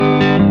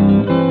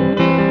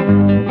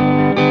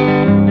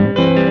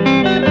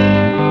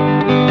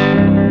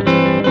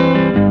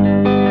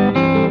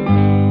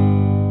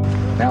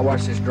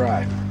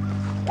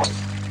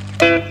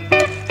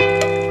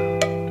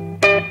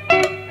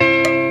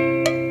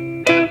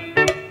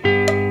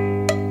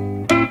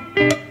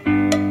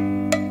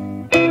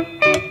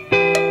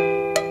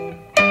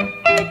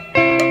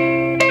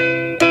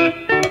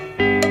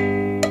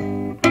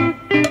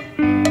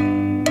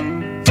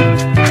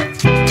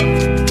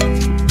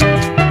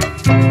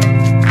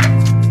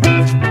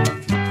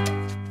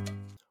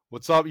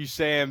What's up, you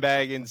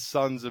sandbagging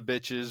sons of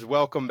bitches?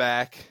 Welcome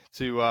back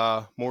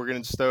to Morgan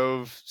and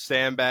Stove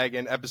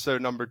Sandbagging,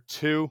 episode number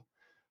 2,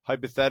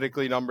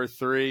 hypothetically number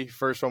 3.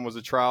 First one was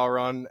a trial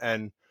run,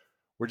 and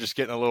we're just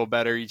getting a little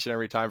better each and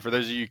every time. For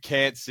those of you who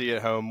can't see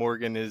at home,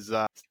 Morgan is...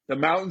 the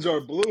mountains are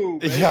blue,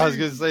 baby. Yeah, I was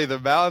going to say, the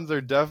mountains are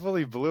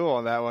definitely blue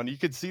on that one. You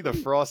can see the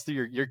frosty.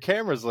 Your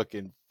camera's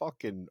looking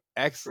fucking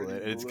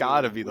excellent. It's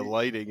got to be the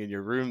lighting in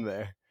your room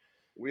there.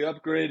 We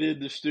upgraded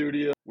the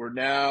studio. We're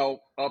now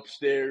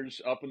upstairs,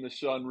 up in the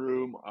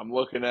sunroom. I'm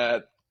looking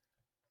at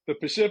the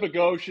Pacific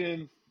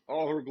Ocean,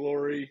 all her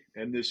glory,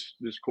 and this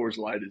Coors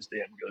Light is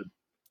damn good.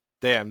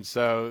 Damn,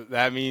 so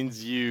that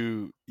means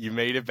you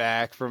made it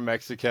back from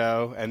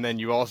Mexico, and then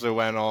you also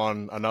went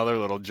on another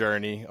little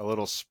journey, a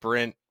little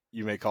sprint,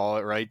 you may call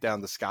it, right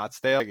down to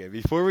Scottsdale. Okay,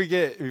 before you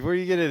get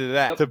into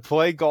that, to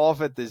play golf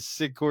at this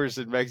sick course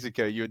in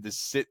Mexico, you had to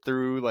sit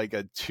through like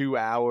a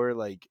 2-hour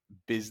like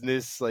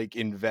business, like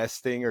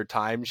investing or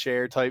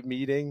timeshare type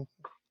meeting.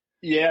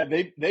 Yeah,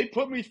 they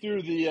put me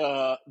through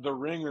the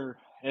ringer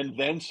and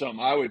then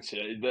some. I would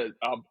say that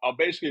I'll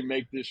basically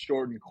make this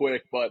short and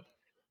quick, but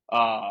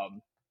I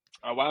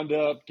wound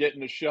up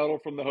getting a shuttle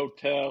from the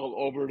hotel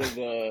over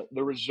to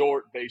the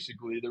resort.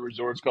 Basically, the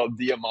resort's called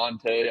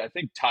Diamante. I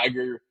think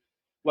Tiger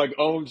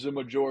owns the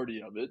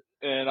majority of it.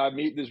 And I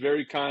meet this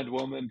very kind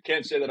woman.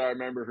 Can't say that I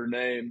remember her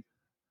name.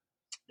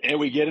 And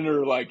we get in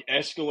her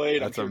Escalade.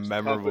 That's a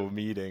memorable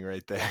meeting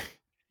right there.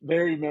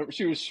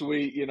 She was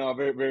sweet,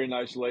 very, very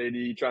nice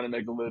lady trying to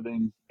make a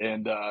living.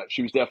 And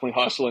she was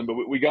definitely hustling. But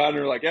we got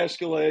in her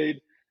Escalade.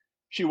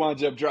 She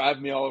winds up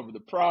driving me all over the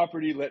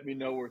property, let me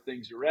know where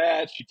things are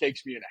at. She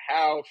takes me in a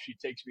house. She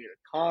takes me in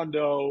a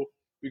condo.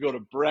 We go to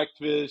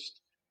breakfast.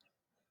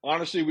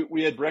 Honestly,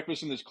 we had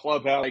breakfast in this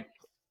clubhouse.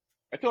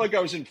 I feel like I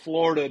was in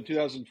Florida in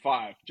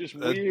 2005. Just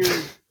weird,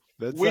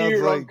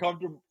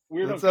 uncomfortable.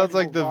 That sounds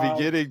like the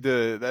beginning.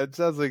 That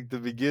sounds like the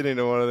beginning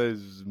of one of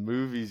those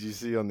movies you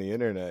see on the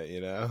internet.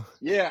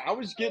 Yeah, I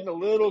was getting a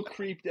little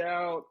creeped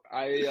out.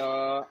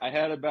 I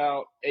had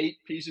about 8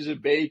 pieces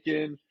of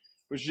bacon.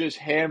 Was just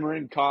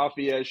hammering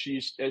coffee as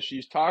she's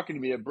talking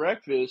to me at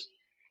breakfast,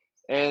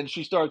 and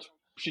she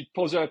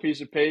pulls out a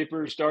piece of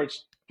paper,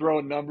 starts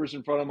throwing numbers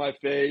in front of my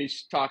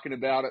face, talking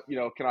about it.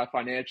 Can I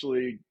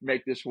financially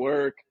make this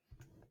work?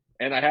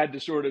 And I had to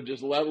sort of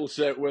just level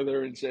set with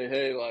her and say,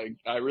 hey,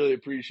 I really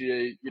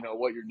appreciate,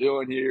 what you're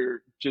doing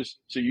here. Just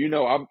so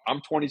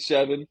I'm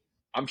 27.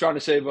 I'm trying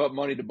to save up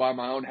money to buy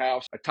my own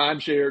house. A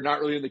timeshare, not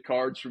really in the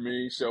cards for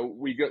me. So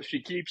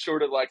she keeps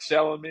sort of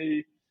selling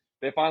me.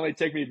 They finally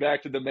take me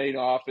back to the main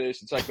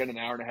office. It's been an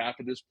hour and a half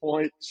at this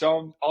point.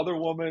 Some other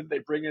woman, they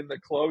bring in the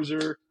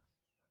closer.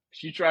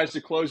 She tries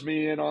to close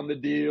me in on the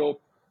deal.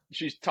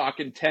 She's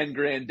talking 10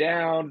 grand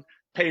down,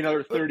 pay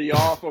another 30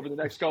 off over the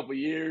next couple of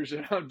years.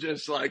 And I'm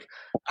just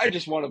I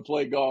just want to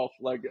play golf.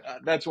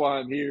 That's why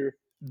I'm here.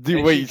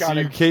 Dude, wait, so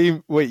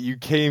you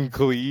came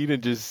clean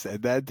and just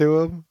said that to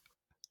him?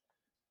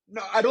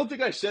 No, I don't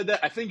think I said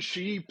that. I think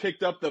she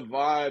picked up the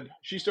vibe.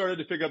 She started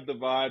to pick up the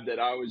vibe that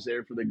I was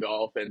there for the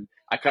golf. And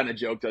I kind of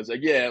joked. I was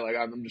like, yeah,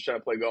 I'm just trying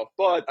to play golf.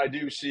 But I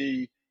do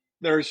see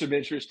there's some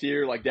interest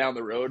here, down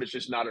the road. It's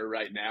just not a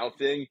right now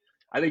thing.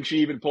 I think she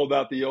even pulled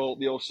out the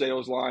old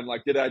sales line,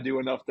 did I do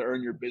enough to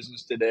earn your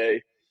business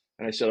today?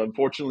 And I said,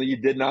 unfortunately, you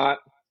did not.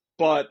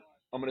 But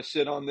I'm going to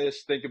sit on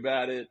this, think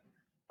about it.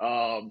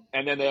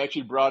 And then they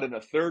actually brought in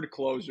a third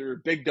closer,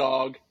 big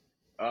dog.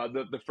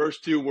 The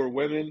first 2 were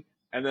women.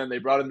 And then they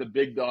brought in the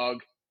big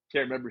dog.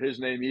 Can't remember his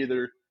name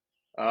either.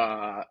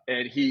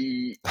 And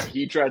he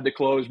tried to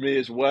close me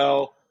as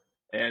well.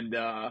 And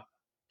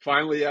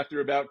finally,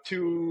 after about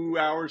 2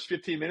 hours,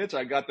 15 minutes,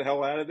 I got the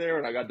hell out of there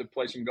and I got to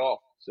play some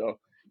golf. So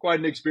quite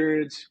an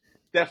experience.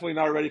 Definitely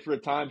not ready for a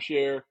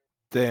timeshare.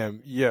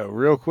 Damn. Yo,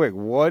 real quick.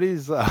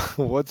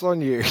 What's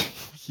on your,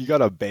 you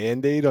got a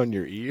Band-Aid on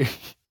your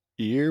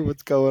ear?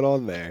 What's going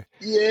on there?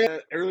 Yeah,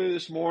 earlier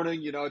this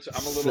morning,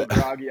 I'm a little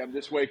groggy. I'm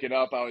just waking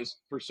up. I was,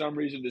 for some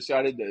reason,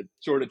 decided to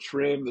sort of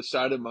trim the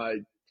side of my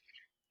dude,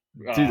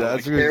 that's what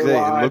I'm saying.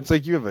 It looks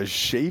like you have a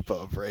shape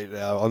up right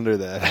now under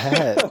that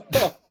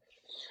hat.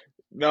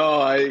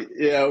 No,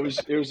 it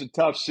was a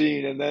tough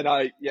scene. And then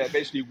I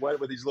basically went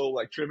with these little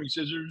trimming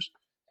scissors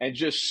and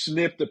just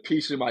snipped a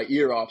piece of my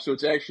ear off. So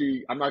it's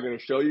actually, I'm not going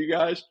to show you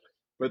guys,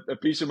 but a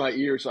piece of my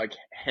ear is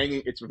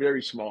hanging. It's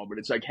very small, but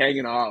it's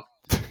hanging off.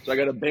 So I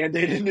got a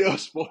Band-Aid and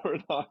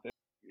Neosporin on it.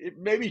 It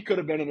maybe could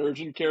have been an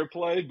urgent care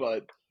play,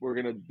 but we're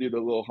going to do the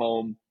little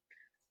home,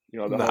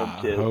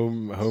 home kit.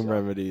 Home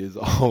remedy is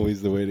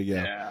always the way to go.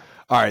 Yeah.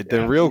 All right,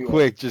 then real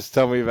quick, just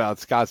tell me about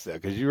Scottsdale,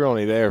 because you were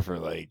only there for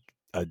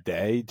a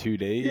day, 2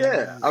 days.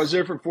 Yeah, I was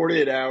there for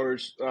 48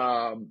 hours.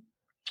 I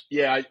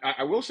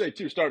will say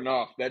too, starting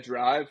off that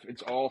drive,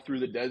 it's all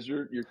through the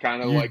desert. You're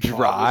kind of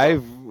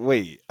drive.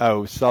 Wait,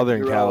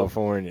 Southern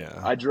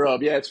California. I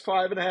drove. Yeah, it's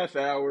 5.5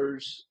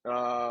 hours.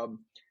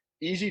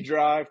 Easy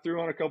drive. Threw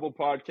on a couple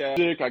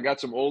podcasts. I got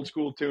some old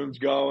school tunes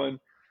going.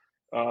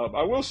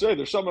 I will say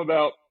there's something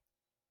about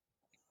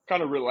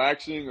kind of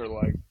relaxing or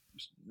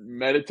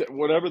meditate,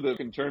 whatever the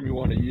term you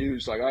want to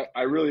use. Like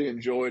I really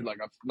enjoyed like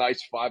a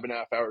nice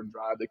 5.5 hour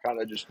drive to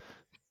kind of just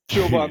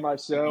chill by Dude,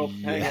 myself,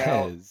 hang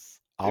out. yes.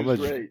 It was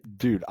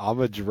great. I'm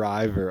a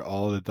driver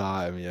all the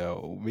time,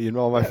 Me and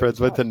all my Yeah, it friends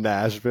was went to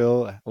nice.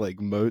 Nashville. Like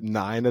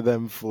 9 of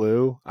them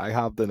flew. I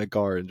hopped in a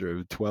car and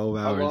drove 12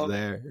 How hours long?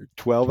 there,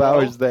 12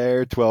 hours 12?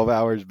 there, 12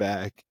 hours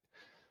back.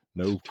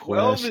 No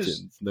 12 is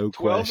questions, no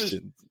 12 is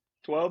questions.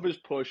 12 is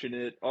pushing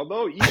it.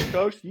 Although East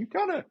Coast, you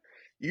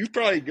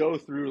probably go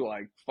through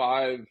like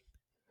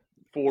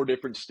 4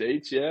 different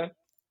states, yeah.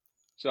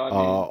 So I mean,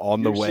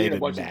 On the you're way seeing a to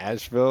bunch of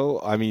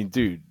Nashville. I mean,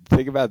 dude,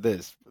 think about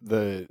this.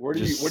 The where do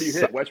you just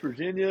hit? West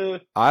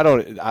Virginia? I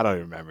don't even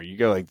remember. You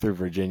go like through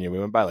Virginia. We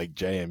went by like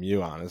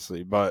JMU,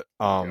 honestly. But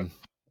Okay.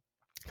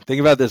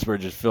 think about this: where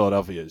just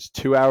Philadelphia is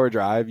 2 hour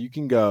drive. You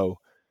can go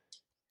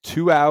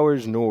 2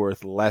 hours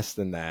north, less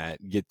than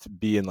that, get to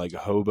be in like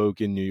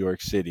Hoboken, New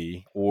York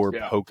City, or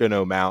Yeah.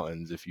 Pocono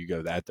Mountains if you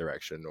go that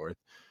direction north.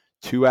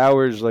 2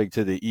 hours like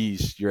to the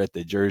east, you're at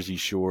the Jersey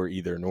Shore,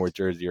 either North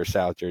Jersey or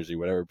South Jersey,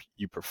 whatever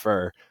you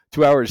prefer.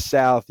 2 hours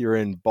south, you're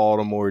in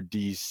Baltimore,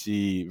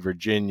 DC,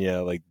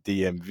 Virginia, like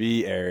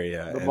DMV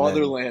area, The and then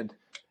motherland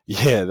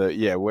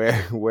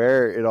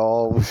where it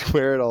all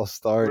where it all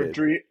started.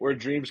 where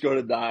dreams go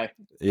to die.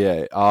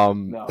 Yeah.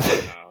 No.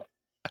 Just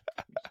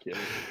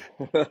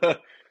kidding.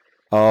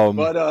 um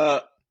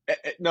But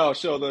no,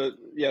 so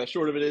the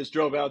short of it is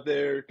drove out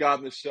there, got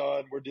in the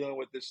sun. We're dealing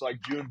with this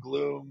like June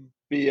gloom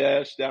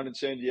BS down in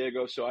San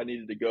Diego, so I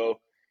needed to go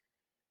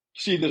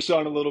see the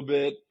sun a little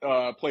bit,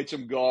 played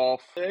some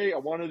golf. Hey, I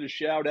wanted to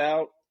shout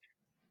out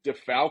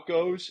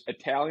DeFalco's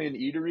Italian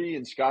Eatery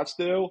in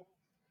Scottsdale.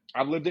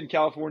 I've lived in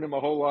California my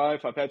whole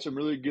life. I've had some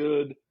really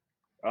good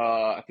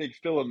I think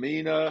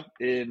Philomena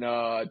in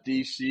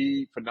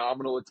DC,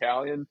 phenomenal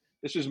Italian.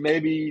 This was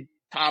maybe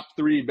top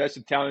 3 best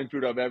Italian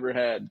food I've ever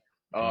had.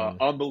 mm,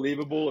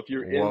 Unbelievable. If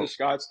you're in the what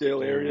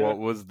Scottsdale area, what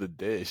was the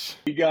dish?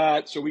 we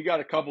got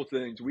a couple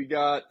things. We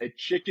got a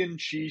chicken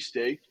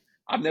cheesesteak.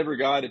 I've never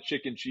got a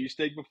chicken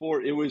cheesesteak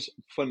before. It was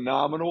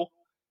phenomenal.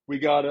 We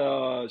got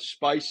a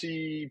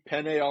spicy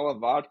penne alla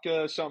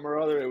vodka, something or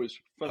other. It was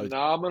A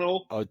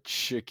phenomenal. a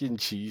chicken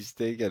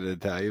cheesesteak at an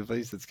Italian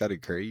place? That's kind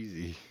of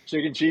crazy.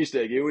 Chicken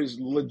cheesesteak. It was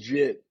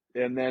legit.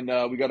 And then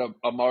we got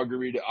a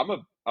margarita.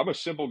 I'm a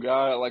simple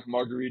guy. I like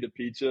margarita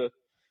pizza.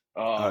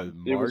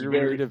 It was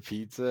Margarita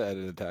pizza at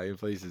an Italian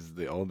place is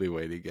the only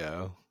way to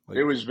go. Like,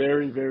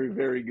 very, very,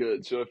 very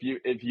good. So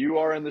if you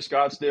are in the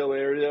Scottsdale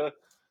area,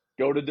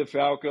 go to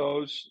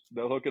DeFalco's.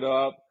 They'll hook it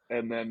up.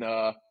 And then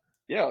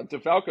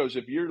DeFalco's.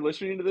 If you're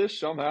listening to this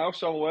somehow,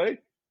 some way,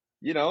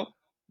 you know,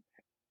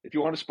 if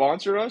you want to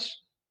sponsor us,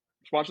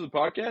 sponsor the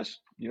podcast,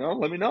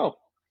 let me know.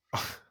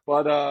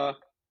 But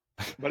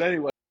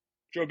anyway,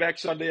 drove back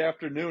Sunday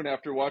afternoon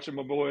after watching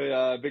my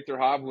boy Victor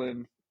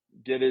Hovland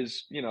get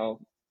his,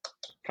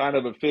 kind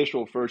of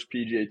official first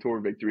PGA Tour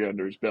victory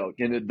under his belt,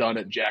 getting it done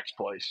at Jack's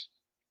place.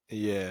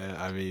 yeah,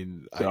 I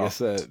mean, I So guess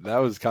that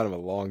was kind of a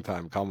long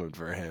time coming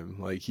for him.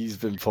 Like he's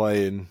been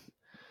playing.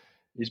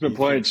 he's been He's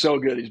playing been so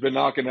good. He's been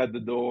knocking at the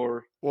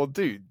door. Well,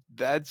 dude,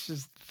 that's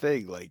just the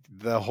thing. Like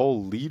the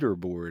whole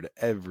leaderboard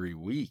every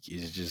week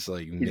is just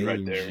like He's right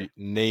names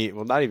there.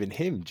 well, not even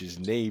him, just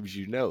names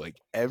Like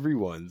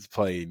everyone's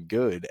playing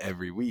good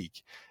every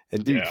week.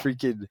 And dude, Yeah.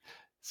 freaking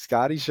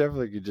Scotty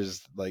Scheffler could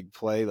just like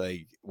play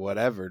like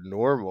whatever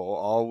normal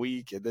all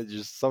week, and then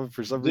just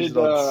for some reason Did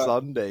on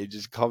Sunday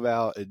just come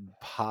out and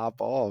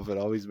pop off and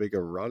always make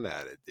a run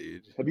at it,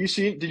 dude.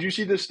 did you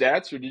see the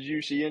stats or did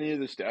you see any of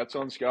the stats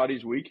on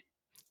Scotty's week?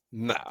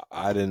 No,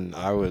 I didn't.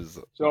 I was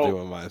So,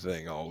 doing my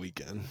thing all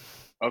weekend.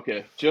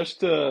 okay, just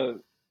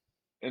to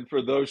and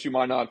for those who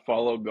might not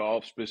follow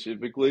golf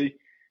specifically,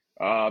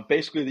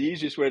 basically the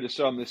easiest way to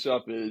sum this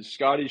up is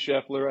Scotty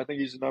Scheffler. I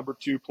think he's the number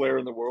 2 player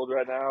in the world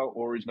right now,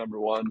 or he's number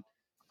 1.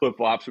 Flip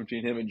flops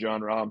between him and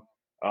John Rahm.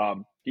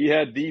 He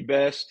had the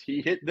best.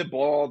 He hit the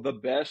ball the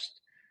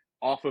best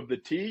off of the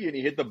tee, and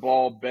he hit the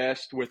ball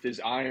best with his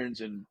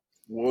irons and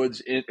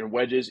and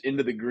wedges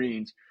into the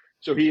greens.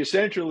 So he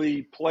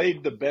essentially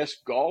played the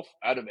best golf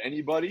out of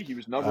anybody. He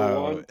was number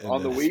Oh, 1 and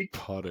on then the his week.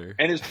 putter.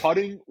 And his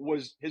putting,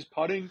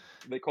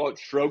 they call it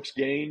strokes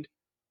gained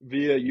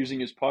via using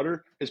his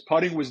putter. His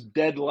putting was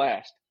dead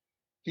last.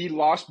 He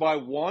lost by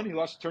 1. He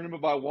lost the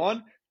tournament by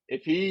 1.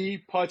 If he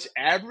putts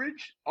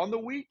average on the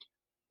week,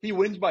 he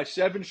wins by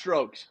 7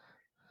 strokes.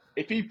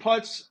 If he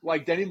putts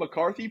like Denny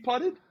McCarthy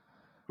putted,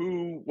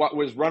 who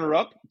was runner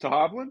up to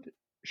Hovland,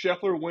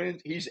 Scheffler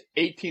wins. He's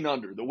 18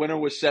 under. The winner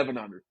was 7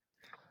 under.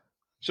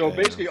 So Damn.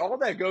 basically, all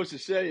that goes to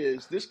say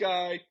is this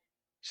guy,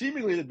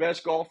 seemingly the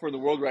best golfer in the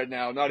world right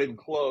now, not even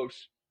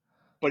close,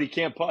 but he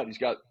can't putt. He's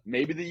got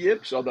maybe the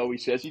yips, although he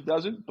says he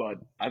doesn't. But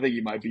I think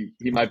he might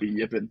be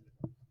yipping.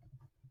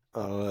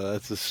 Oh,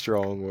 that's a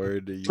strong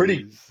word to Pretty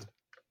use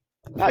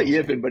not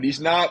yipping, but he's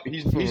not. from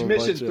He's a missing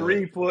bunch of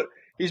 3 foot.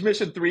 He's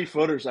missing 3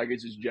 footers like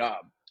it's his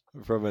job.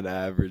 from an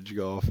average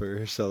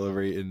golfer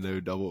celebrating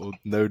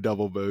no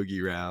double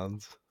bogey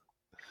rounds.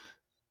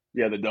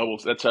 Yeah, the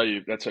doubles. That's how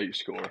you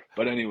score.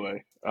 But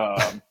anyway,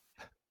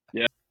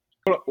 yeah.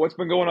 What's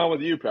been going on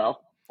with you,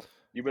 pal?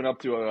 You've been up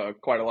to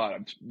quite a lot.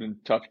 It's been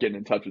tough getting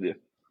in touch with you.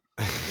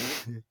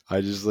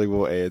 I just like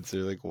will answer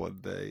like one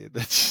day and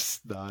then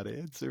just not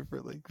answer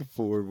for like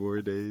 4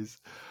 more days.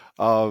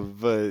 But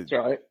It's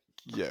all right.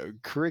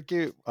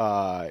 cricket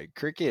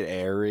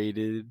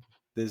aerated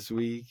this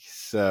week,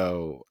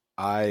 so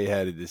I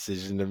had a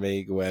decision to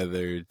make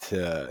whether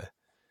to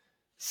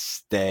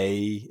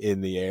stay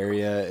in the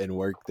area and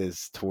work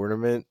this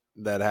tournament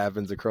that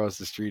happens across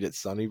the street at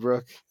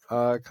Sunnybrook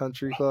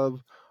Country Club,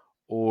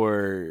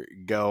 or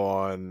go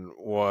on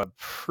what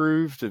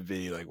proved to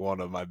be like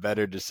one of my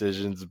better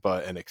decisions,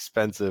 but an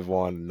expensive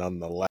one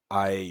nonetheless.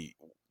 I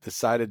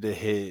decided to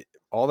hit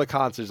all the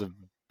concerts of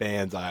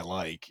bands I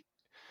like.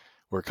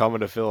 We're coming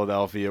to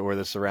Philadelphia or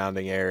the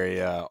surrounding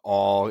area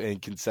all in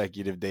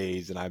consecutive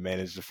days, and I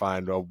managed to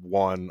find a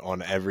one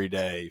on every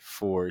day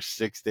for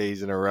 6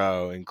 days in a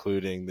row,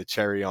 including the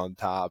cherry on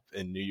top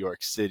in New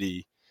York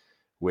City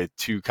with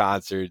 2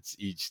 concerts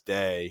each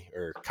day,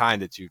 or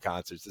kind of 2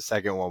 concerts. The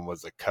second one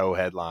was a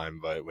co-headline,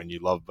 but when you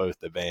love both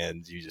the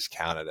bands, you just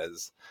count it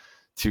as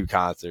 2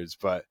 concerts.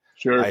 But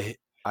Sure.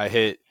 I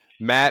hit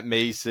Matt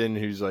Mason,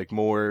 who's like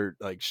more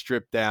like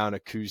stripped down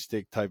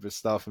acoustic type of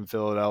stuff in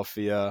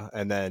Philadelphia,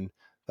 and then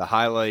the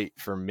highlight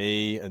for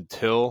me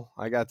until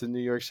I got to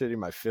New York City,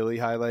 my Philly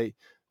highlight,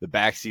 the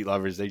Backseat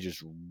Lovers. They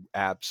just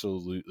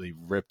absolutely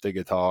ripped the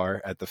guitar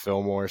at the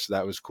Fillmore, so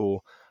that was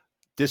cool.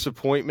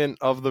 Disappointment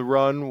of the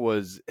run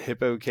was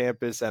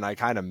Hippocampus, and I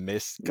kind of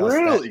missed Gus.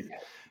 Really?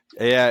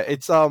 Yeah,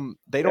 it's they don't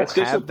That's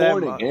have that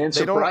disappointing and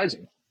they don't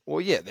surprising.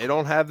 well, yeah, they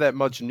don't have that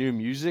much new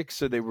music,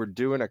 so they were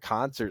doing a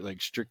concert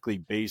like strictly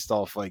based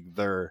off like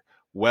their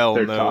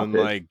Their top well-known hits.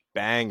 like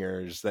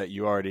bangers that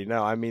you already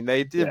know. I mean,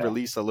 they did Yeah.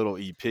 release a little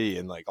EP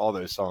and like all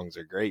those songs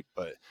are great,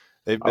 but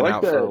they've I been like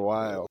out for a that.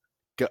 while.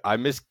 I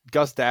miss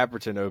Gus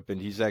Dapperton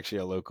opened. He's actually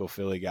a local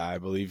Philly guy. I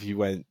believe he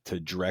went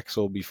to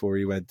Drexel before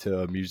he went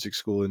to a music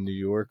school in New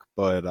York,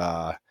 but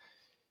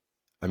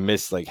I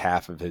missed like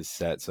half of his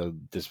set, so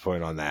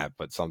disappointed on that.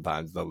 But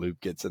sometimes the loop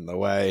gets in the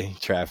way,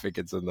 traffic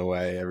gets in the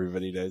way.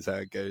 Everybody knows how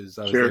it goes.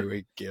 I was there Sure.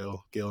 with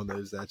Gil. Gil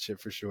knows that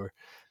shit for sure.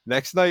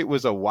 Next night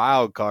was a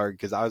wild card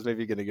because I was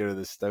maybe going to go to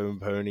the Stone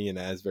Pony in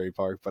Asbury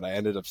Park, but I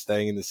ended up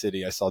staying in the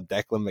city. I saw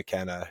Declan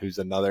McKenna, who's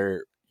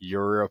another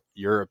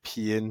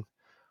European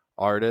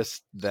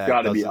artist It's that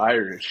got to be doesn't.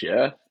 Irish.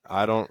 Yeah.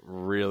 I don't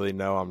really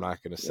know. I'm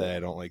not going to Yeah. say. I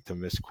don't like to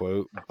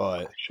misquote,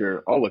 but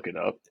Sure. I'll look it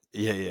up.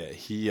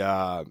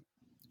 yeah.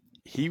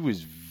 He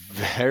was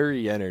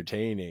very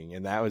entertaining,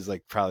 and that was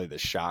like probably the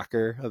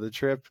shocker of the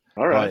trip.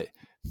 All right.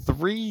 But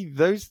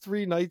those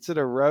 3 nights in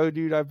a row,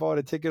 dude, I bought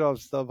a ticket off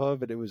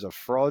StubHub, and it was a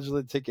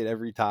fraudulent ticket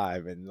every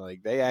time, and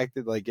like they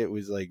acted like it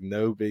was like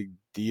no big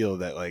deal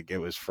that like it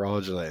was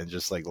fraudulent and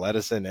just like let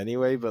us in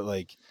anyway. But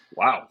like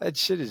Wow. that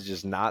shit is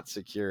just not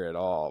secure at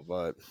all.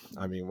 But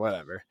I mean,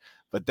 whatever.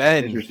 But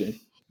then Interesting.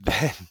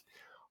 then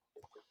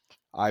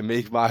I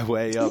make my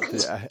way up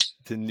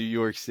to New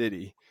York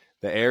City.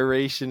 The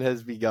aeration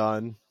has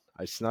begun.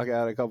 I snuck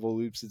out a couple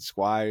loops at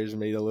Squires,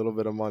 made a little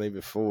bit of money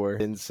before,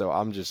 and so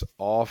I'm just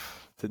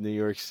off to New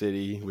York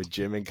City with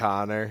Jim and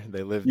Connor.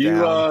 They live You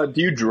down. do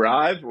you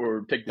drive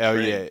or take the Oh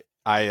train? yeah,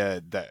 I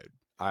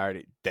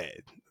already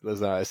dead.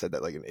 Listen, I said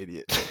that like an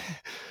idiot.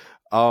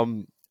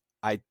 um,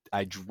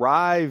 I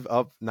drive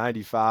up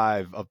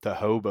 95 up to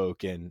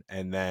Hoboken,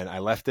 and then I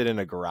left it in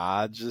a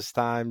garage this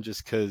time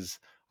just because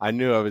I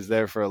knew I was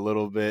there for a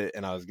little bit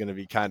and I was gonna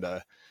be kind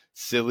of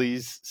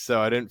sillies,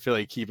 so I didn't feel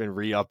like keeping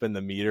re-upping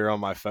the meter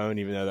on my phone,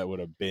 even though that would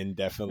have been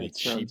definitely That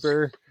sounds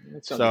cheaper.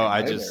 that sounds So like a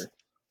I just nightmare.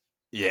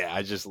 yeah,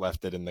 I just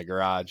left it in the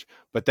garage.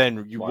 But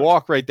then you Smart.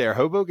 walk right there.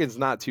 Hoboken's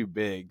not too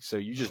big, so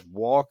you just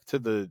walk to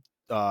the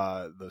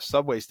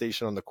subway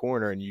station on the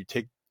corner, and you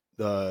take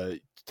the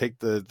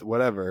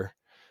whatever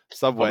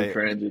Public subway,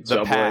 transit, the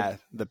subway,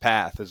 path. The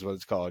path is what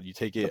it's called. You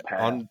take the it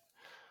path.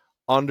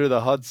 under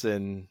the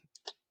Hudson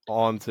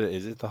onto,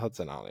 is it the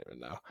Hudson? I don't even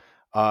know.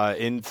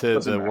 Into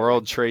Doesn't the matter.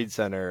 World Trade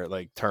Center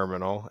like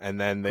terminal, and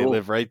then they Cool.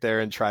 live right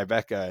there in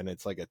Tribeca, and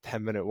it's like a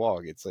 10-minute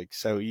walk. It's like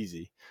so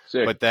easy.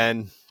 Sick. But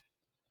then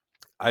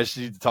I just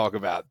need to talk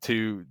about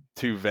two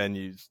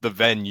venues, the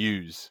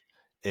venues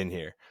in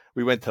here.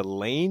 We went to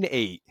Lane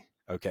 8.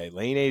 Okay,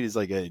 Lane 8 is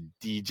like a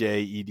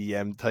DJ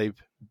EDM type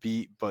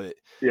beat, but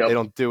they Yep.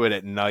 don't do it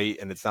at night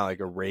and it's not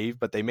like a rave,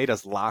 but they made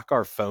us lock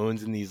our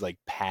phones in these like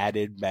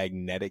padded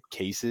magnetic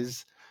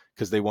cases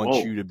because they want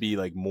Whoa. you to be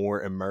like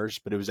more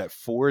immersed. But it was at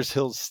Forest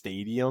Hills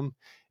Stadium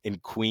in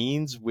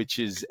Queens, which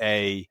is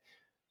a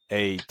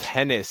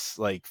tennis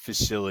like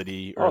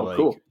facility or Oh, like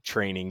cool.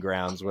 training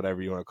grounds,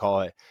 whatever you want to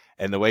call it.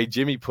 And the way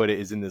Jimmy put it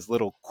is in this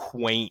little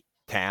quaint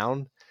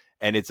town.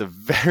 And it's a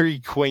very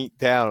quaint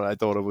town. I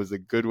thought it was a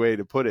good way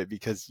to put it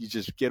because you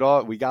just get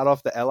off. We got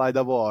off the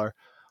LIRR,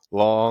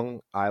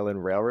 Long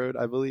Island Railroad,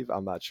 I believe.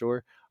 I'm not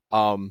sure.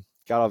 Got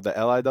off the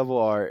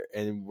LIRR,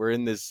 and we're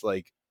in this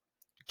like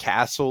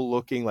castle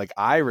looking, like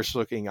Irish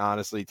looking,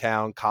 honestly,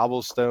 town,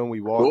 cobblestone.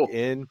 We walk Cool.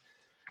 in,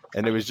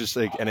 and it was just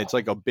like, and it's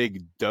like a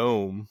big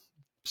dome,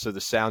 so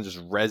the sound just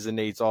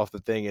resonates off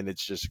the thing, and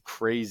it's just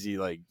crazy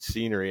like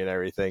scenery and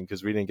everything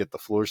because we didn't get the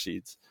floor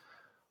seats.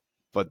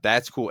 But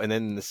that's cool. And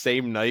then the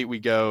same night we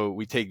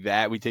take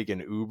an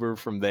Uber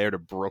from there to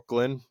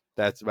Brooklyn.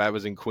 That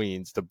was in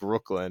Queens to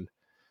Brooklyn.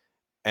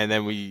 And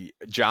then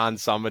John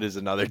Summit is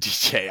another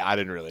DJ. I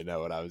didn't really know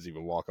what I was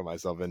even walking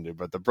myself into,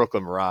 but the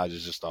Brooklyn Mirage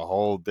is just a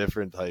whole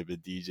different type of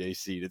DJ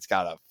seat. It's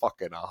got a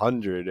fucking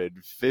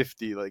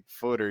 150 like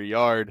foot or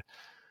yard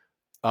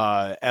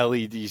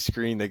LED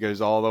screen that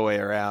goes all the way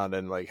around,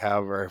 and like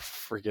however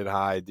freaking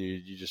high,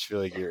 dude, you just feel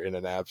like you're in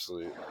an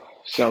absolute like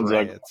Sounds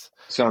like trance.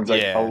 sounds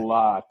like a Yeah.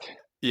 lot.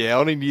 Yeah, I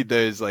only need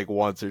those like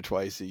once or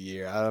twice a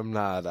year. I'm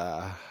not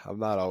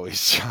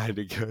always trying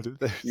to go to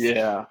those.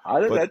 Yeah,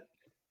 But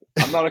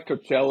I'm not a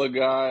Coachella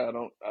guy.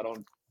 I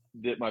don't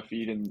dip my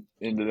feet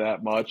into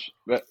that much.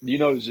 But do you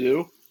know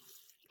Zoo?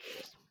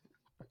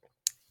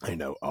 I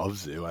know of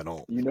Zoo. I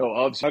don't. You know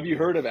of? Have you Yeah.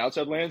 heard of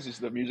Outside Lands? It's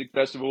the music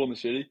festival in the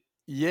city.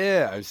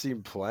 Yeah, I've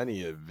seen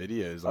plenty of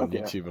videos on Okay,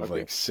 YouTube of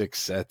okay. like 6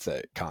 sets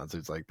at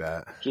concerts like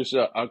that. Just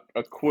a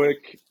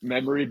quick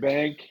memory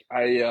bank.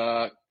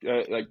 I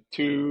like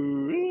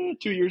 2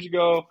 years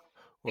ago,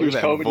 Look at here's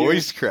that COVID voice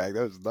years. crack.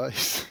 That was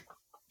nice.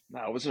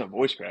 No, it wasn't a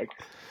voice crack.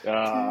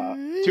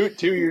 Two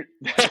years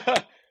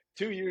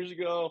 2 years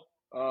ago,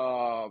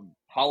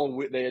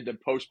 Halloween they had to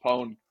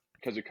postpone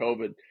because of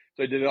COVID,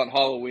 so they did it on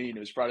Halloween. It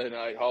was Friday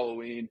night,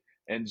 Halloween,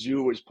 and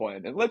Zoo was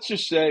playing. And let's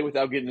just say,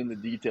 without getting into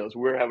the details,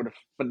 we are having a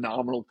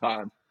phenomenal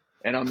time.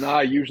 And I'm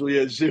not usually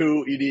a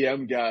Zoo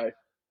EDM guy,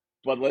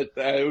 but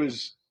it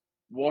was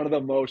one of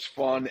the most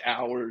fun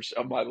hours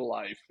of my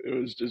life. It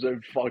was just a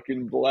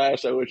fucking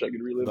blast. I wish I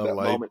could relive that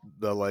moment.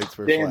 The lights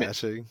were Damn it.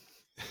 flashing.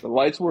 The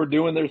lights were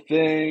doing their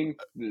thing.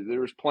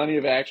 There was plenty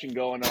of action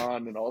going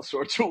on in all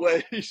sorts of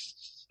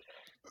ways.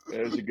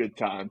 It was a good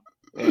time.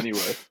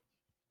 Anyway,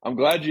 I'm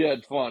glad you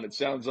had fun. It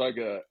sounds like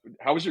a.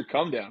 How was your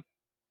come down?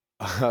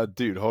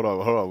 Dude, hold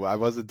on. I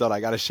wasn't done. I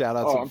gotta shout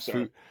out Oh, some I'm sorry.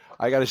 food.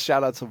 I gotta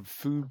shout out some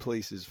food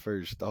places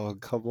first. Oh,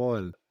 come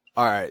on.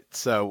 All right,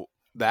 so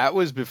that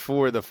was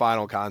before the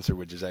final concert,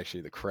 which is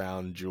actually the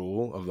crown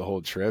jewel of the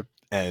whole trip,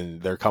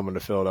 and they're coming to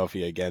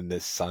Philadelphia again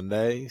this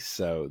Sunday,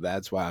 so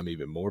that's why I'm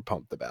even more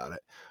pumped about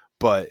it.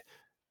 But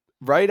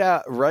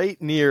right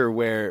near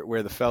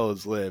where the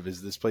fellows live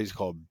is this place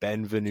called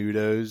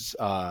Benvenuto's,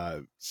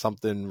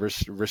 something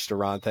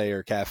ristorante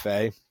or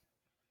cafe.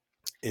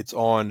 It's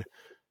on.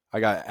 I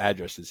got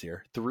addresses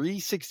here.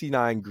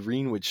 369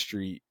 Greenwood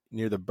Street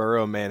near the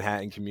Borough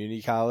Manhattan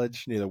Community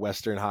College, near the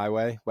West Side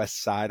Highway,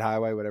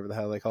 whatever the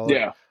hell they call it.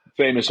 Yeah,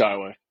 famous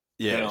highway.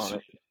 Been Yes. on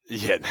it.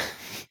 Yeah.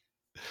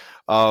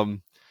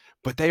 um,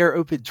 but they are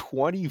open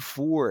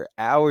 24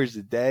 hours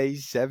a day,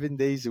 7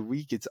 days a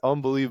week. It's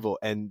unbelievable.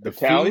 And the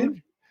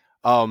Italian?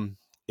 food,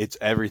 it's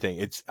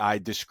everything. I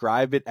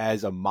describe it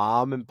as a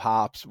mom and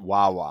pop's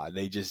Wawa.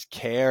 They just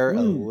care a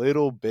Mm.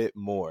 little bit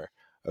more.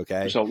 Okay.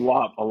 There's a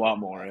lot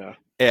more. Yeah.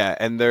 Yeah,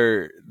 and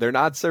they're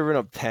not serving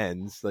up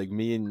tens like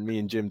me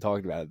and Jim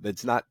talked about.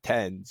 It's not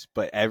tens,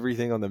 but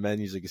everything on the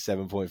menu is like a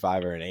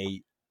 7.5 or an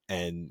 8.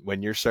 And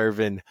when you're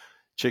serving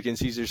chicken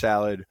Caesar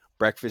salad,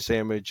 breakfast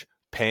sandwich,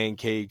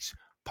 pancakes,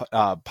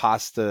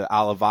 pasta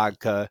alla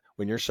vodka,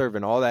 when you're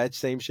serving all that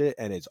same shit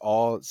and it's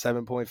all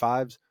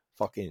 7.5s,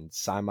 fucking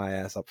sign my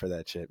ass up for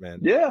that shit, man.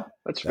 Yeah,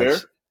 that's fair.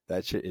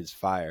 That shit is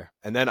fire.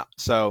 And then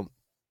so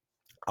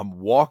I'm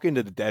walking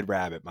to the Dead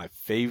Rabbit, my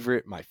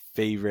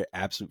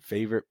absolute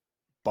favorite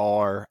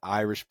bar,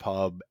 Irish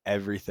pub,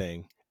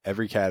 everything,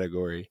 every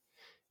category.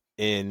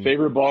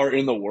 Favorite bar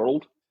in the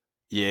world?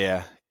 Yeah,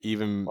 Wow.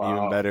 even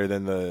better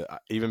than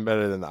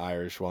the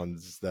Irish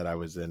ones that I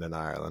was in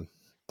Ireland.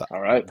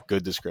 All right.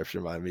 Good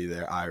description by me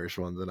there, Irish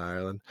ones in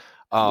Ireland.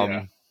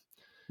 Yeah,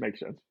 makes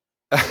sense.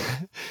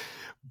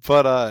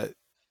 But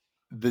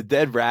the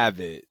Dead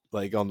Rabbit,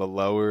 like on the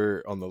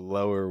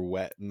lower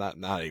west,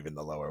 not even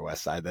the lower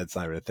west side. That's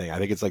not even a thing. I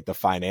think it's like the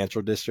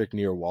financial district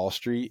near Wall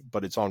Street,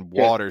 but it's on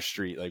Water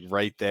Street, like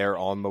right there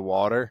on the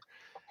water.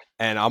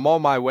 And I'm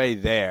on my way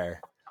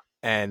there,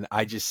 and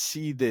I just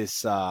see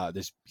this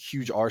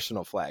huge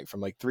Arsenal flag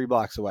from like 3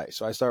 blocks away.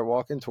 So I start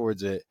walking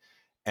towards it,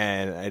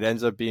 and it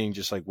ends up being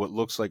just like what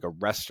looks like a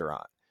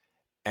restaurant.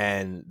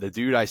 And the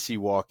dude I see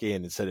walk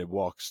in, instead it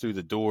walks through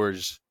the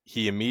doors,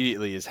 he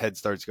immediately his head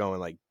starts going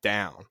like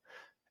down.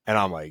 And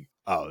I'm like,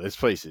 oh, this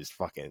place is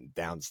fucking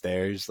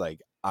downstairs.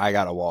 Like, I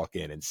gotta walk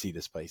in and see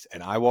this place.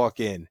 And I walk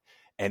in,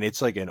 and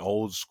it's like an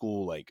old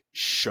school like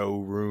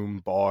showroom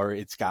bar.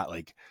 It's got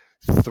like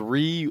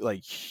 3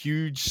 like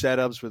huge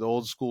setups with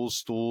old school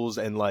stools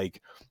and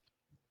like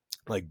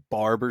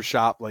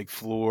barbershop like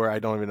floor. I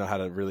don't even know how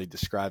to really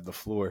describe the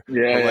floor.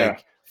 Yeah, But yeah.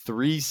 like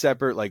 3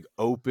 separate like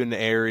open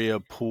area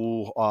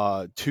pool,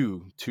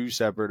 two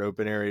separate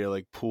open area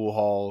like pool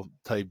hall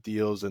type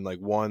deals, and like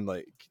one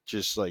like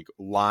just like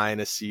line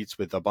of seats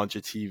with a bunch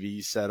of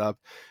TVs set up.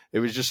 It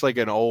was just like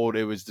it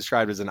was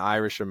described as an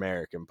Irish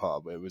American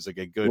pub. It was like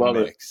a good Love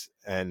mix.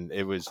 And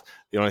it was,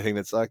 the only thing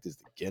that sucked is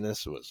the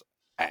Guinness was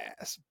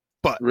ass.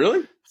 But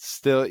Really?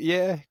 still,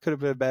 yeah, could have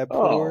been a bad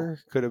pour,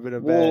 could have been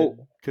a bad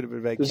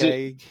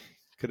keg,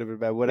 could have been a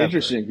bad whatever.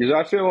 Interesting, because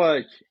I feel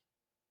like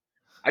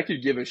I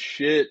could give a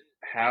shit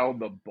how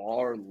the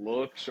bar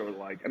looks or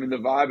like, I mean, the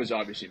vibe is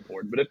obviously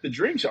important, but if the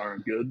drinks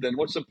aren't good, then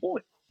what's the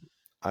point?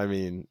 I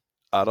mean,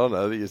 I don't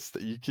know.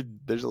 You could.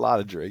 There's a lot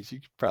of drinks. You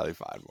could probably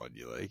find one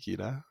you like. You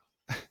know.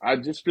 I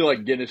just feel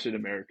like Guinness in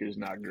America is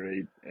not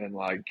great, and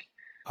like,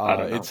 I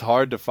don't know. It's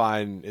hard to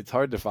find. It's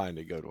hard to find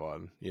a good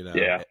one, you know.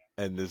 Yeah.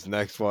 And this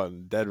next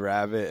one, Dead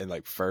Rabbit and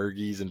like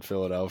Fergie's in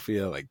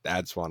Philadelphia, like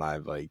that's one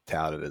I've like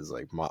touted as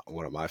like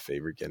one of my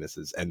favorite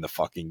Guinnesses. And the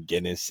fucking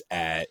Guinness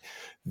at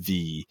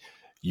the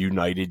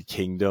United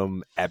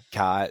Kingdom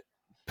Epcot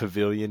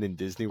Pavilion in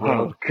Disney Oh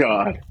World,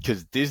 God.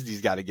 because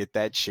Disney's got to get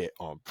that shit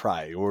on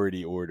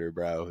priority order,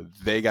 bro.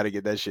 They got to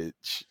get that shit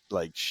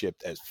like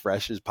shipped as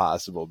fresh as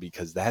possible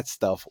because that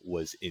stuff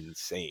was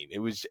insane. It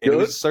Good.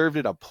 was served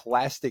in a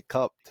plastic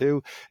cup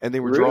too, and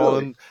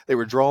Really? they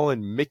were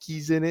drawing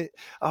Mickeys in it.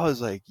 I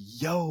was like,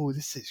 yo,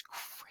 this is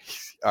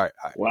crazy.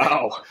 Wow.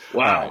 All right.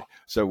 Wow.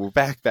 So we're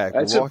back. We're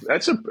walking.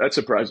 That's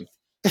surprising.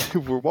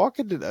 We're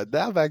walking to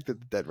now back to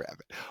the Dead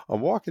Rabbit.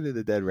 I'm walking to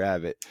the Dead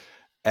Rabbit,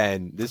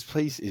 and this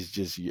place is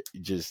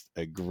just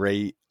a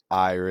great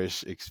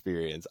Irish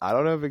experience. I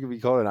don't know if it can be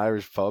called an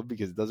Irish pub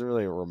because it doesn't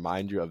really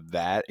remind you of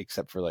that,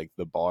 except for like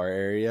the bar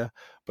area.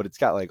 But it's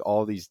got like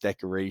all these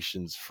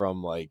decorations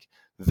from like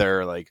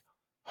their like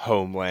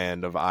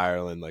homeland of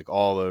Ireland, like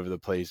all over the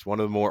place. One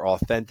of the more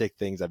authentic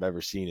things I've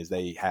ever seen is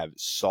they have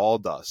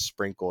sawdust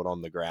sprinkled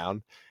on the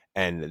ground,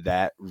 and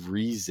that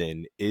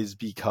reason is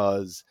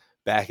because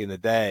back in the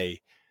day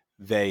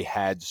they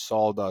had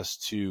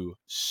sawdust to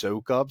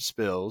soak up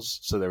spills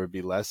so there would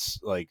be less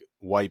like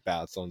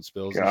wipeouts on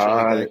spills and shit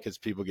like Got that it. because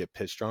people get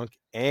piss drunk,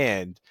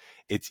 and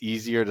it's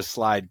easier to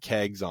slide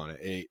kegs on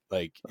it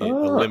Ah,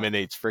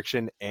 eliminates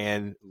friction,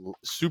 and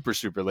super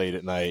late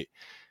at night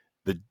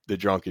the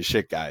drunk as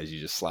shit guys, you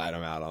just slide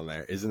them out on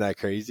there. Isn't that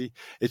crazy?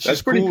 It's that's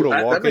just pretty cool cool. to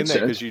That walk in makes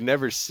there because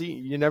sense.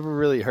 you never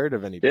really heard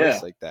of any place Yeah.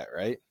 like that,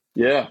 right?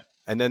 Yeah.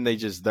 And then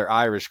their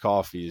Irish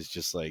coffee is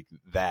just like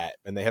that,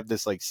 and they have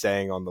this like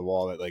saying on the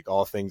wall that like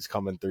all things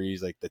come in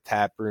threes, like the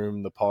tap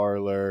room, the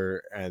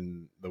parlor,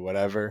 and the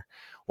whatever,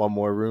 one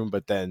more room.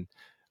 But then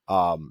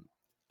um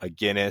a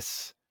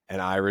Guinness, an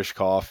Irish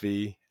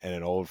coffee, and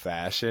an old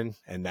fashioned,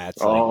 and that's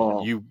like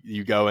Oh,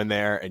 you go in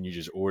there and you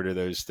just order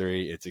those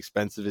three. It's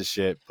expensive as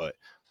shit, but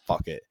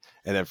fuck it.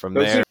 And then from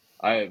those things. there,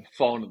 I have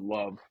fallen in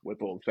love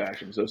with old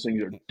fashions. Those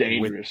things are with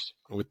dangerous.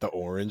 the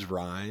orange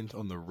rind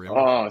on the rim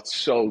Oh, it's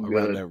so around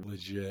good. there,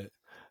 legit.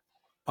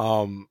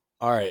 All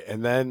right,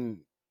 and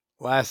then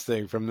last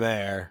thing from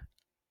there,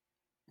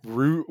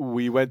 root.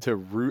 We went to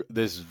root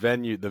this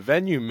venue. The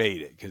venue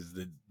made it because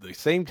the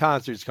same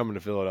concert's coming to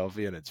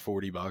Philadelphia, and it's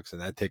 $40,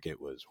 and that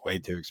ticket was way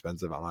too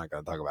expensive. I'm not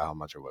gonna talk about how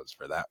much it was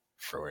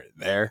for it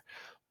there,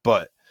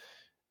 but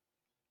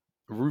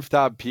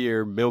Rooftop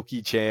Pier,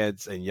 Milky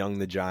Chance, and Young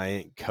the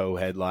Giant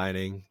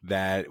co-headlining.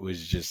 That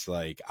was just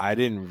like, I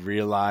didn't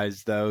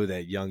realize though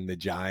that Young the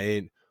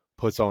Giant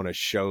puts on a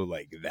show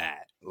like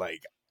that.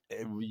 Like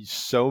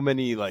so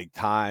many like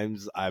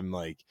times I'm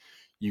like,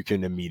 you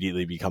can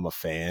immediately become a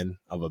fan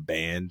of a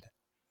band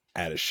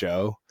at a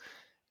show,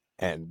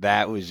 and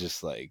That's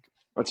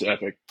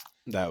epic.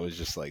 that was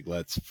just like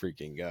let's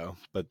freaking go.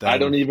 But I then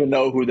don't even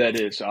know who that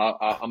is. So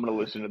I'm going to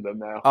listen to them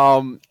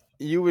now.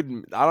 You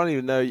would. I don't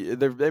even know.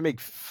 They make.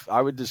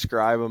 I would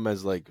describe them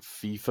as like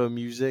FIFA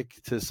music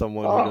to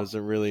someone who Oh,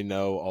 doesn't really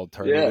know yeah.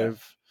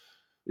 alternative.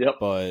 Yep.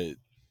 But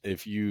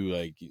if That you know,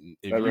 like,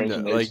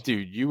 resonates.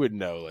 dude, you would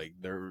know like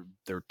their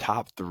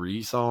top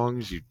three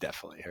songs. You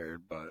definitely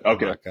heard, but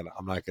Okay.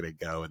 I'm not gonna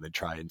go and then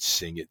try and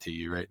sing it to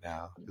you right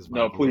now because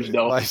No, please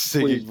don't. my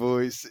singing Please,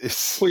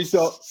 voice please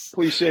don't. is.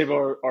 Please save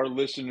our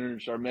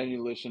listeners, our many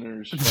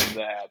listeners from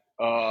that.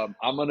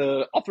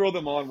 I'll throw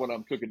them on when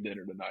I'm cooking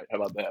dinner tonight. How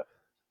about that?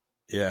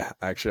 Yeah,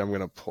 actually, I'm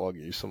gonna plug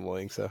you some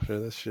links after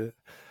this shit.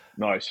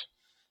 Nice.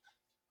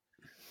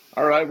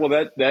 All right. Well,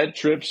 that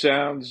trip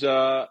sounds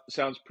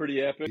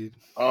pretty epic.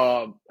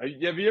 Have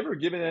you ever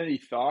given any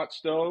thoughts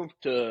though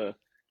to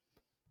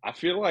I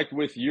feel like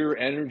with your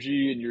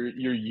energy and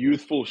your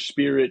youthful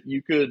spirit,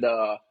 you could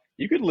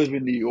live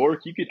in New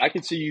York. I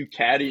could see you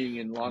caddying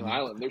in Long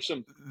Island. There's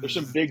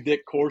some big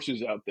dick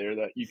courses out there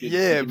that you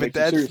Yeah, could but make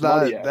some serious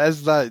money at.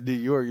 that's not New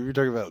York. If you're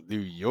talking about New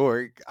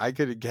York, I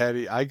couldn't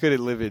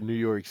live in New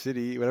York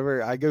City.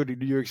 Whenever I go to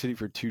New York City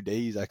for 2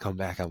 days, I come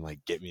back, I'm like,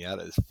 get me out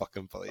of this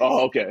fucking Oh, place.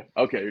 okay,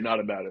 okay, you're not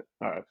about it.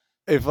 All right.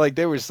 If like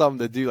there was something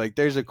to do, like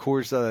there's a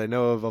course that I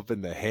know of up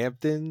in the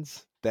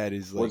Hamptons that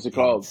is What's like it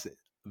in called?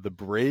 the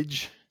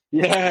bridge.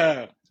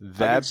 Yeah, I've been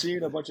That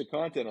seeing a bunch of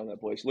content on that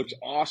place. Looks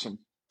awesome.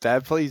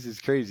 that place is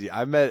crazy.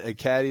 I met a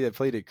caddy that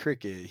played at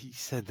cricket. He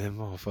said them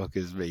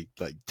motherfuckers make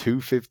like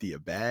 250 a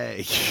bag.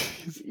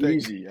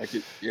 Easy. I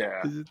could.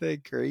 Yeah, Isn't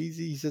that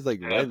crazy? He says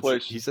like yeah, that rents.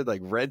 place. He said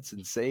like rent's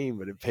insane,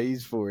 but it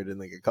pays for it in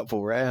like a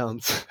couple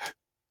rounds.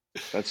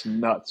 That's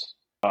nuts.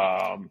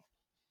 Um,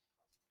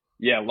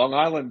 Yeah, Long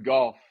Island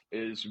golf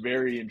is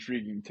very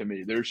intriguing to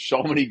me. There's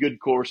so many good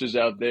courses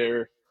out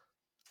there.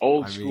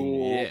 Old I mean,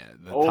 school, yeah,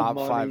 the old top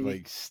five money.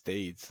 like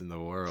states in the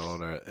world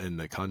or in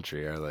the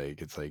country are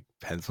like it's like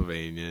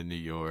Pennsylvania, New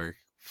York,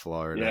 Yeah.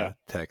 Florida,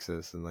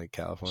 Texas, and like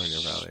California,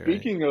 probably,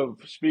 right?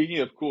 Speaking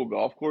of cool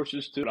golf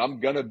courses too, I'm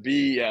gonna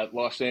be at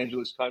Los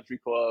Angeles Country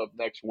Club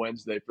next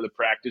Wednesday for the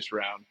practice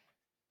round.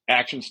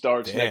 Action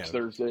starts next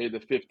Damn. Thursday, the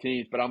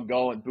 15th, but I'm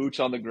going boots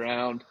on the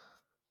ground.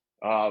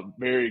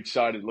 Very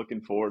excited,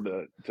 looking forward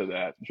to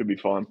that. It should be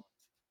fun.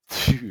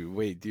 Dude,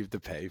 wait, do you have to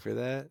pay for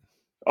that?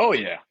 Oh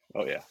yeah,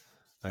 oh yeah.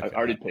 I Okay.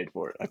 already paid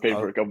for it. I paid for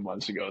I'll, it a couple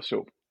months ago.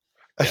 So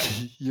yeah,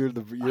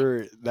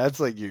 you're that's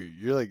like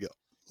you're like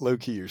low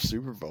key your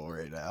Super Bowl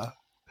right now.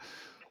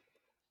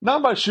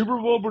 not my Super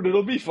Bowl, but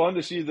it'll be fun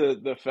to see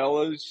the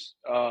fellas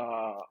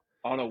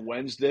on a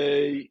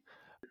Wednesday.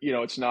 You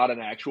know, it's not an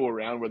actual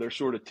round where they're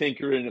sort of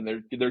tinkering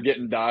and they're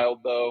getting dialed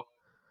though.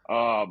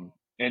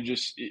 And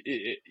just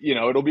you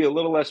know, it'll be a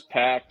little less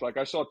packed. Like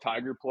I saw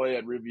Tiger play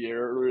at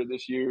Riviera earlier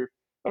this year.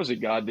 That was a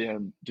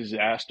goddamn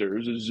disaster. It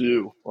was a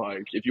zoo.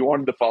 Like if you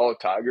wanted to follow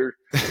Tiger,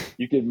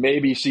 you could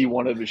maybe see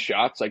one of his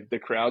shots. Like the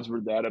crowds were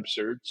that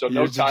absurd. So You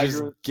no have to just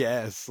Tiger.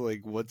 guess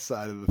like what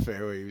side of the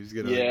fairway he was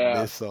gonna like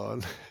Yeah, miss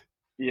on.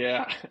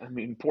 yeah. I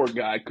mean, poor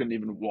guy couldn't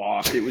even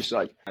walk. It was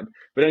like,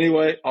 but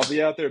anyway, I'll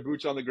be out there,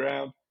 boots on the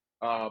ground.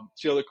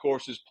 See how the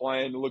course is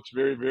playing. It looks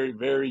very, very,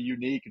 very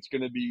unique. It's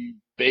going to be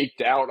baked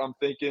out. I'm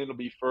thinking it'll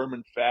be firm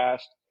and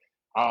fast.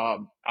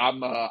 I'm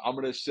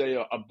going to say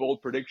a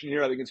bold prediction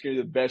here. I think it's going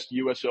to be the best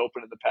U.S.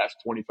 Open in the past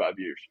 25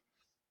 years.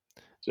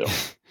 So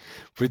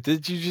But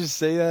did you just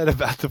say that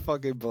about the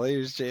fucking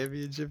Players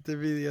Championship to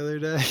me the other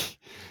day?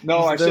 no,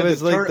 You I said that said the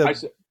was like turn. I the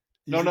said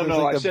you no, said no, that was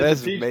no. like I the said the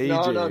best P.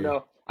 No, no, major.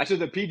 no. I said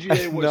the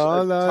PGA was a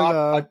No, no, top.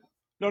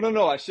 no. No, no,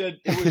 no. I said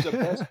it was the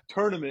best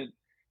tournament,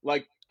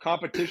 like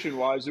competition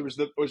wise. It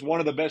was one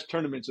of the best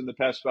tournaments in the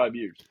past 5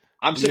 years.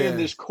 I'm saying Yeah.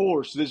 this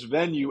course, this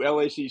venue,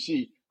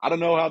 LACC. I don't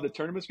know how the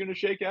tournament's going to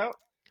shake out,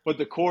 but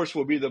the course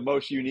will be the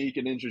most unique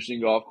and interesting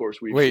golf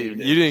course we've Wait, seen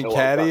you in didn't a long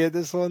caddy time. at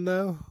this one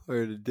though,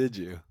 or did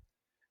you?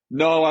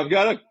 No, I've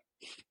got a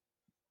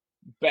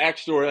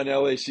backstory on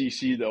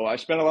LACC though. I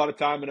spent a lot of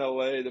time in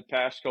LA the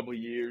past couple of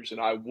years, and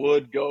I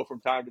would go from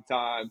time to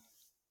time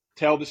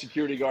tell the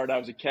security guard I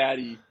was a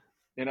caddy,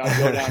 and I'd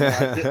go down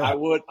and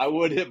I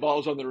would hit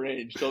balls on the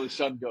range till the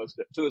sun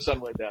till the sun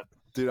went down.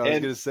 Dude, I was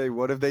And gonna say,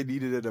 what if they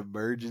needed an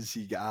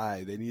emergency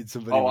guy? They need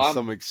somebody oh, with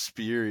some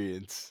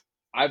experience.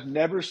 I've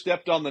never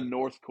stepped on the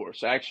north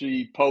course. I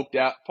actually poked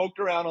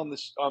around on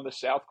the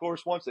south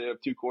course once. They have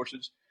two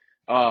courses.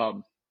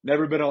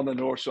 Never been on the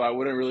north, so I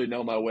wouldn't really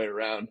know my way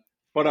around.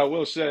 But I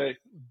will say,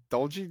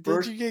 Don't you? Did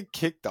first, you get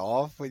kicked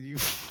off when you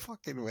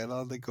fucking went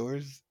on the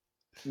course?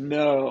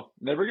 no,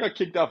 never got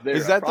kicked off Is there. I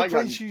that the probably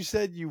got place you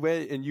said you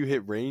went and you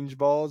hit range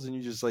balls and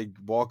you just like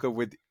walk up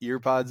with ear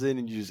pods in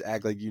and you just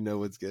act like you know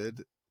what's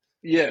good?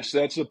 yes,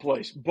 that's the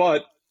place.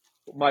 But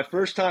my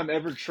first time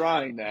ever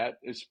trying that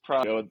is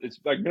probably it's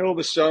like middle of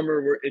the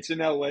summer where it's in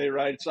LA,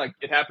 right? It's like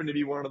it happened to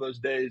be one of those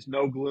days,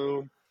 no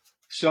gloom,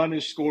 sun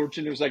is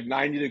scorching. It was like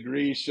 90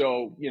 degrees,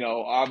 so you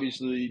know,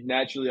 obviously,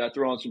 naturally, I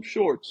throw on some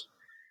shorts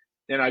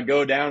and I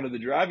go down to the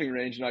driving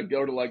range and I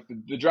go to like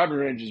the driving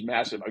range is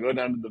massive. I go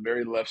down to the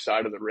very left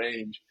side of the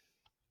range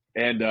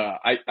and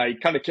I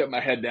kind of kept my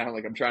head down,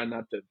 like I'm trying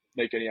not to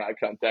make any eye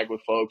contact with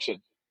folks and.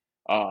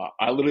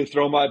 I literally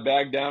throw my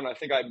bag down. I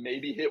think I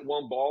maybe hit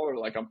one ball or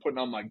like I'm putting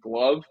on my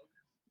glove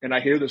and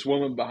I hear this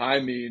woman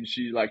behind me and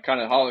she like kind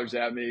of hollers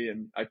at me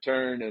and I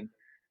turn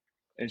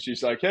and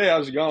she's like, "Hey,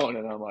 how's it going?"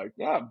 And I'm like,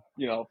 "Yeah,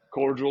 you know,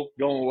 cordial,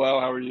 going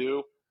well. How are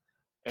you?"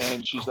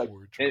 And she's like,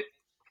 Cordial.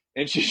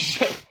 and she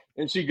said,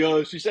 and she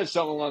said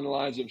something along the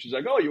lines of, she's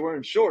like, "Oh, you're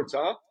wearing shorts,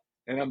 huh?"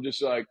 And I'm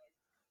just like,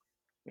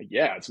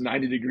 "Yeah, it's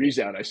 90 degrees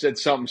out." I said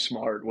something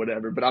smart,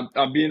 whatever, but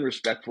I'm being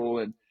respectful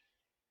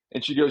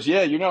and she goes,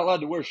 "Yeah, you're not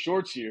allowed to wear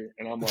shorts here."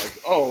 And I'm like,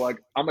 "Oh, like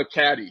I'm a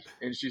caddy."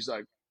 And she's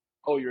like,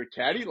 "Oh, you're a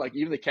caddy? Like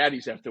even the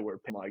caddies have to wear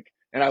pants." Like,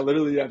 and I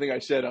literally, I think I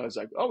was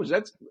like, "Oh, is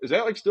that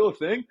like still a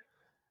thing?"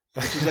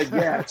 And she's like,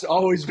 "Yeah, it's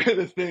always been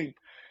a thing."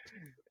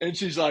 And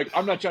she's like,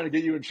 "I'm not trying to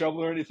get you in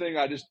trouble or anything.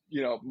 I just,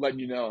 you know, letting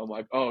you know." I'm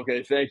like, "Oh,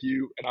 okay, thank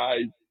you." And I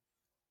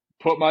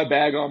put my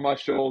bag on my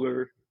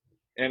shoulder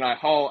and I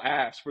haul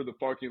ass for the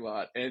parking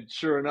lot. And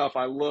sure enough,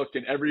 I look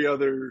and every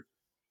other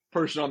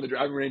person on the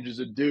driving range is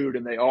a dude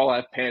and they all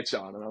have pants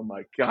on. And I'm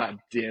like, God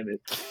damn it.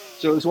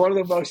 So it's one of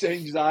the most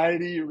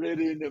anxiety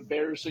ridden,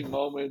 embarrassing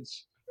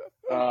moments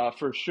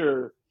for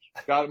sure.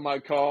 Got in my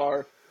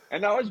car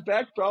and I was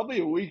back probably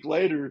a week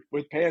later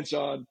with pants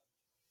on,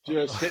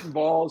 just hitting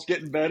balls,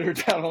 getting better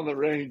down on the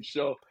range.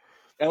 So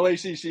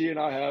LACC and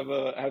I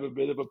have a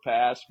bit of a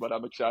pass, but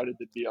I'm excited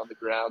to be on the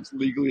grounds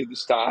legally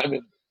this time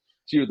and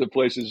see what the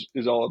place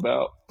is all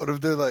about. What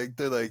if they're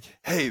like,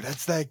 hey,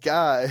 that's that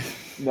guy?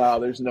 No,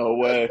 there's no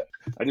way.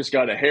 I just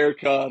got a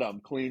haircut. I'm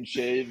clean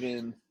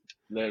shaven.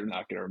 They're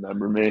not going to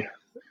remember me.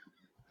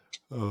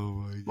 Oh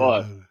my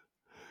But god.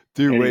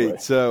 Dude, anyway,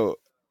 wait, so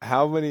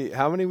how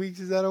many weeks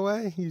is that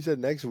away? You said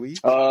next week?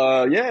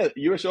 yeah,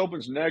 U.S.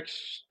 Open's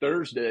next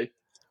Thursday.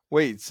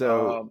 Wait,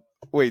 so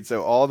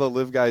Um, all the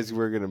live guys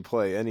were gonna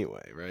play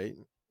anyway, right?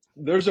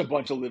 there's a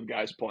bunch of live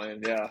guys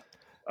playing. Yeah.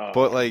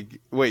 But Um,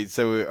 like, wait,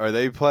 so are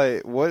they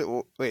play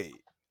what? Wait,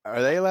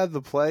 are they allowed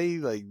to play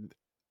like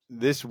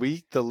this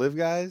week? The live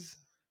guys?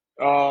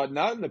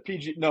 Not in the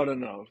PG. No, not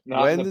in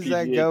When the does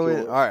that PGA go in?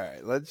 Tour. All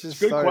right, let's It's a just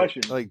good start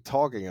question. like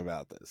talking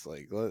about this.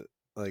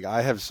 Like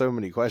I have so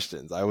many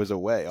questions. I was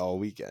away all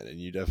weekend, and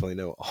you definitely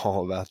know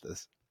all about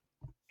this.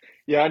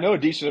 Yeah, I know a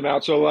decent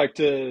amount. So, like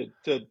to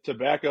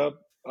back up,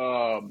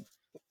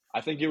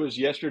 I think it was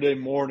yesterday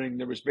morning.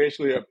 There was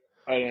basically an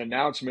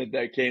announcement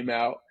that came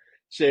out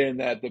saying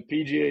that the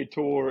PGA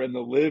Tour and the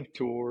Live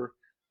Tour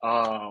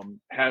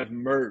have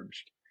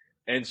merged,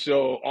 and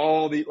so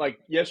all the like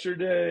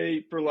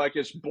yesterday for like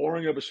as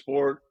boring of a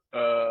sport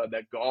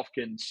that golf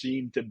can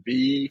seem to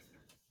be.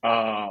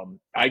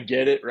 I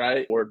get it,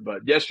 right?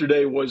 But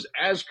yesterday was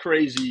as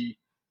crazy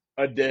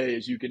a day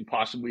as you can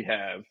possibly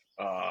have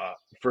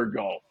for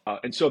golf,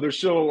 and so there's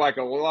still like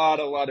a lot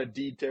of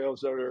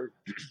details that are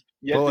But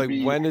yet to like,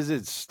 be when does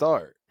it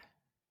start?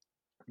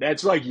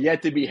 that's like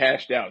yet to be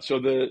hashed out. So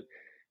They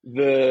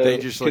the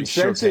just like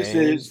shook consensus is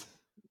hands.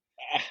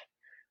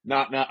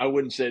 not. I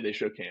wouldn't say they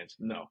shook hands.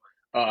 No.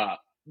 Uh,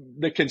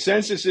 the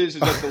consensus is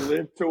that the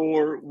Live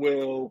Tour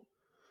will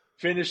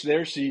finish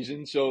their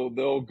season, so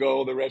they'll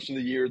go the rest of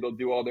the year. They'll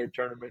do all their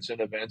tournaments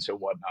and events and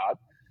whatnot.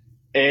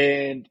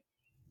 And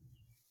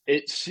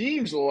it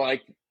seems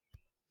like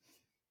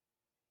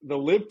the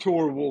Live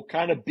Tour will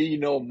kind of be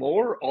no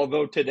more.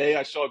 Although today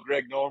I saw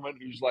Greg Norman,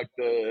 who's like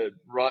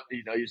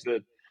he's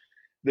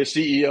the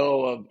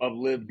CEO of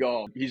Live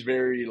Golf. He's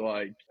very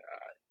like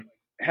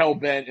hell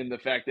bent in the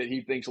fact that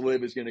he thinks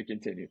Live is going to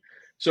continue.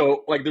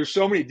 So like, there's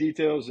so many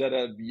details that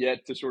have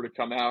yet to sort of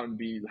come out and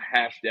be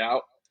hashed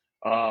out.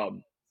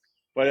 Um,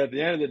 but at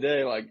the end of the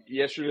day, like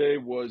yesterday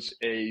was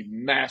a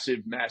massive,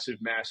 massive,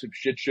 massive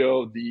shit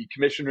show. The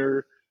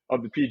commissioner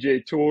of the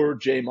PGA Tour,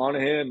 Jay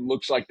Monahan,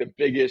 looks like the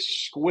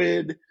biggest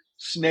squid,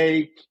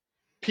 snake,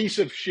 piece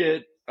of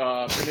shit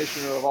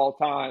commissioner of all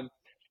time.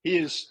 He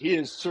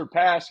has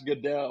surpassed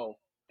Goodell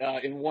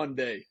in one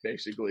day,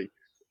 basically.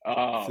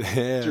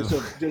 Damn.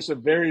 Just a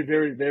very,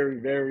 very,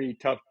 very, very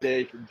tough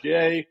day for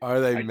Jay.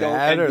 Are they I don't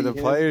mad? Are envy the him.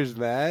 players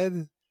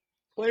mad?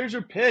 Players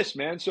are pissed,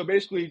 man. So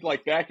basically,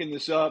 like backing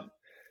this up,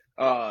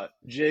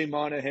 Jay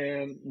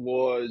Monahan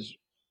was,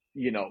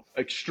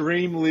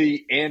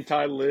 extremely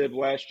anti-live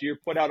last year.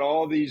 Put out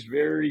all these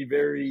very,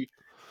 very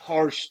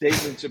harsh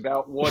statements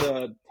about what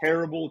a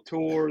terrible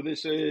tour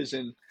this is,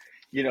 and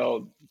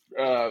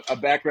a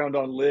background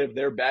on live.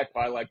 They're backed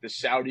by like the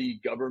Saudi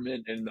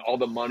government, and all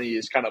the money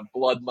is kind of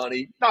blood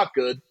money. Not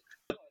good.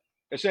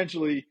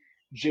 Essentially,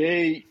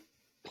 Jay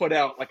put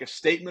out like a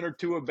statement or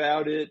two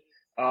about it,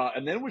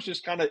 and then was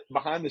just kind of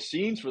behind the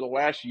scenes for the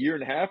last year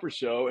and a half or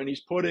so. And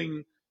he's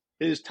putting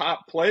his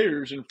top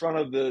players in front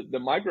of the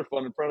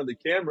microphone, in front of the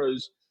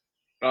cameras,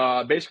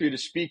 basically to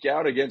speak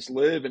out against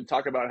Live and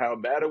talk about how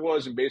bad it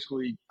was, and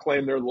basically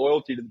claim their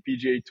loyalty to the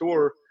PGA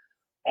Tour.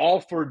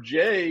 All for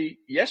Jay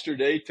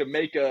yesterday to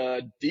make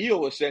a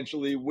deal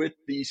essentially with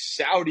the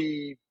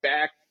Saudi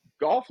backed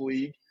golf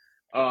league.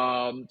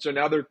 So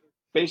now they're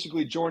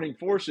basically joining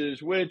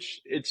forces,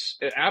 which it's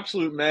an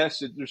absolute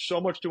mess. There's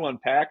so much to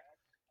unpack.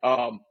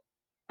 Um,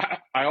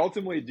 I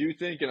ultimately do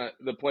think, and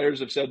the players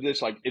have said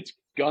this, like it's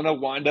gonna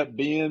wind up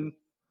being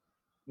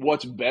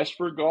what's best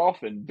for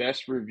golf and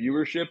best for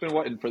viewership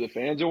and for the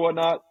fans and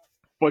whatnot.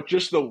 But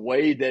just the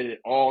way that it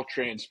all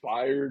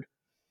transpired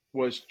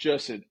was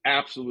just an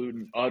absolute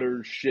and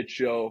utter shit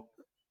show.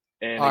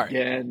 And All right.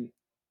 again,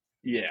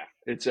 yeah,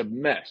 it's a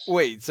mess.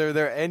 Wait, so are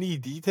there any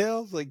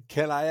details? Like,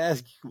 can I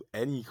ask you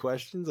any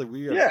questions? Like,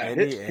 we have Yeah,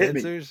 any hit me.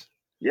 answers?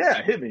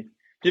 Yeah, hit me.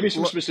 Give me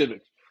some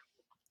specifics.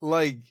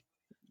 Like,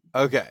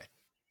 okay,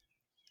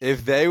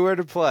 if they were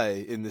to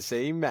play in the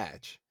same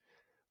match,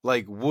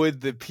 like,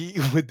 would the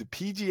would the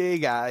PGA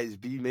guys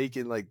be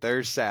making like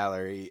their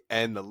salary,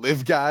 and the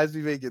Live guys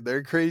be making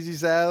their crazy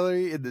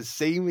salary in the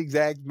same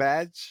exact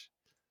match?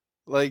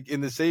 Like in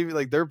the same,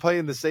 like they're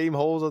playing the same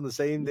holes on the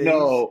same days.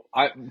 No,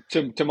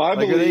 to my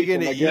Like, are they belief,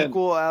 going and to again,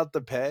 equal out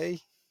the pay?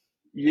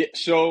 yeah.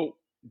 So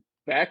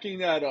backing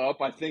that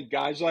up, I think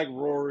guys like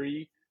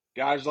Rory,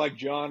 guys like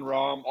John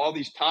Rahm, all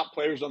these top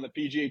players on the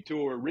PGA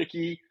Tour,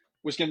 Ricky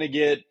was going to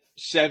get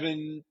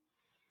 $70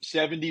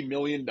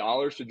 million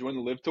to join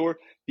the Live Tour.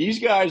 These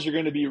guys are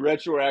going to be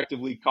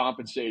retroactively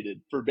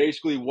compensated for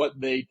basically what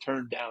they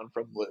turned down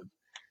from Live.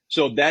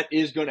 So that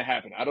is going to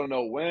happen. I don't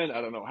know when. I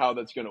don't know how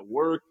that's going to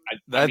work. I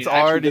That's mean,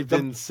 actually, already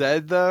been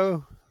said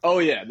though. oh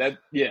yeah, that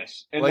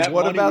yes, and Like, that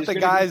what money about is the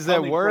going to be guys that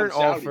coming from weren't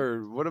Saudi.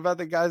 offered? What about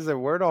the guys that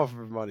weren't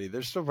offered money?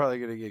 They're still probably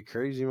going to get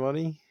crazy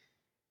money.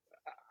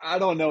 I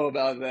don't know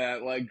about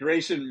that. Like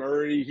Grayson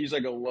Murray, he's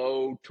like a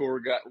lower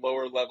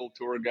level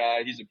tour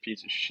guy. He's a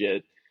piece of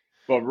shit.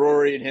 But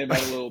Rory and him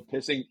had a little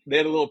pissing. They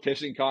had a little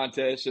pissing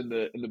contest in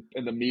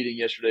the meeting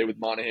yesterday with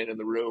Monahan in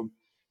the room.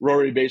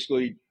 Rory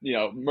basically,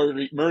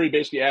 Murray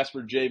basically asked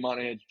for Jay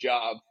Monahan's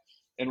job,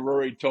 and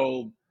Rory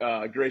told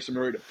Grayson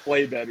Murray to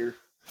play better.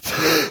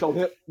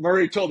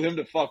 Murray told him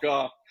to fuck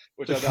off,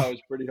 which I thought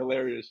was pretty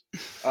hilarious.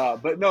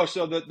 But no,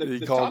 so You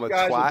the call him top a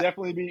guys will twat.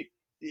 definitely be.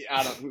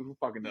 I don't who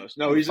fucking knows.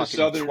 No, You he's a fucking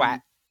twat.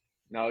 southern.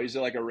 No, he's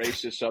like a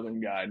racist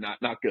southern guy.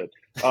 Not good.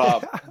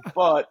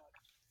 But.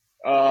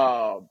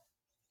 Uh,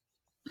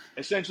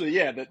 essentially,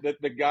 yeah,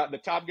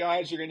 the top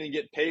guys are going to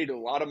get paid a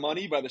lot of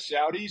money by the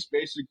Saudis,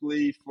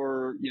 basically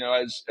for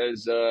as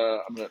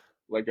I'm gonna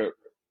like a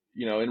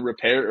in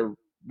repair or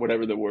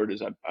whatever the word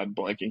is. I'm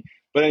blanking,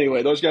 but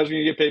anyway, those guys are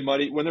going to get paid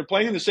money when they're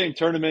playing in the same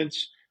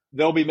tournaments.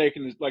 They'll be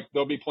making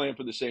they'll be playing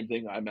for the same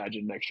thing. I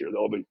imagine next year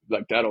they'll be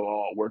like that'll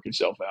all work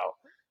itself out.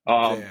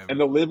 And Damn.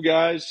 the live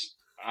guys,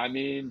 I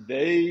mean,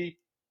 they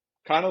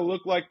kind of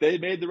look like they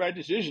made the right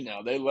decision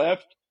now. They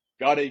left,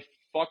 got a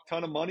fuck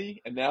ton of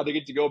money, and now they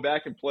get to go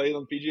back and play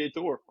on the PGA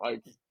Tour.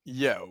 Like,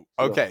 Yo,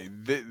 so. okay,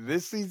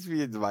 this leads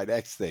me into my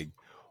next thing.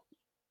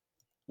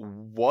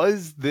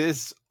 Was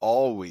this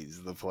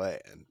always the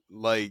plan?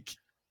 Like,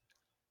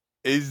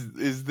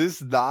 is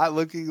this not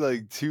looking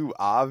like too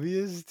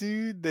obvious,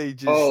 dude?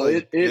 Oh,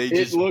 They it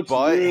just looks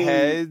butt really.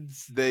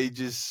 heads. They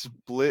just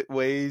split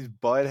ways,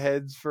 butt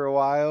heads for a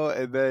while,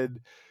 and then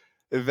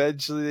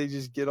eventually they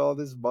just get all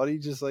this money,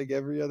 just like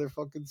every other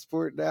fucking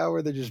sport now,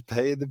 where they're just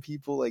paying the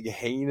people like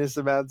heinous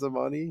amounts of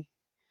money.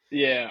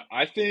 Yeah,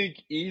 I think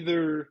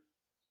either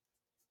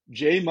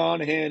Jay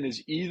Monahan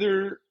is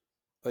either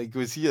Like,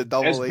 was he a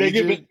as double big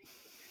of an agent?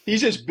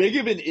 he's as big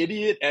of an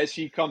idiot as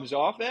he comes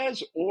off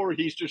as, or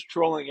he's just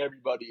trolling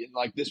everybody and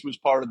like this was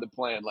part of the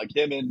plan. Like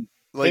him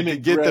Like to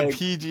and get the Greg.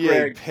 PGA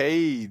Greg,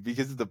 paid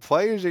because if the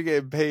players are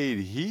getting paid,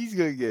 he's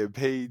gonna get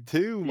paid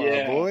too, my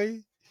yeah,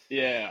 boy.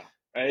 yeah.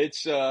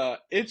 It's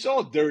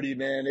all dirty,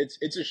 man.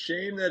 It's a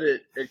shame that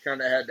it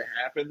kind of had to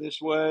happen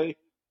this way.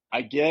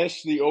 I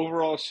guess the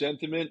overall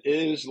sentiment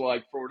is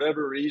like for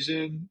whatever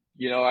reason,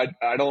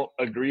 I don't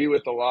agree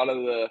with a lot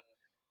of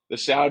the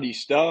Saudi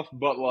stuff,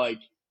 but like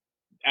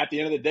at the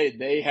end of the day,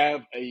 they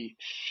have a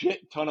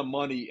shit ton of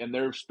money and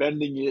they're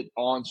spending it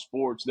on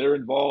sports. They're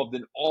involved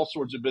in all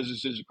sorts of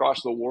businesses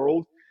across the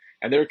world,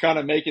 and they're kind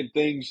of making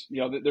things.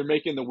 They're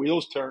making the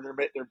wheels turn.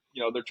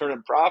 They're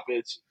turning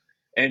profits,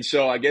 and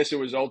so I guess it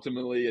was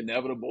ultimately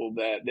inevitable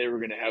that they were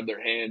going to have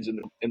their hands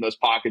in those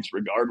pockets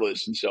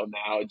regardless. And so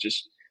now it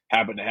just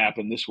happened to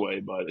happen this way,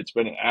 but it's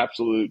been an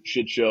absolute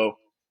shit show.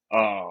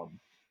 Um,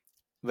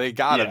 They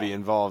gotta yeah, be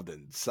involved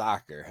in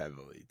soccer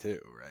heavily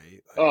too,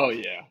 right? Oh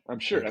yeah, I'm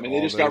sure. I Like mean, they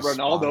all just got those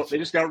Ronaldo. They sponsors.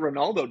 just got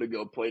Ronaldo to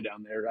go play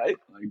down there, right?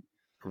 Like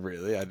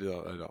Really, I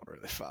don't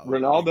really follow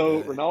it like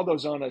Ronaldo. that.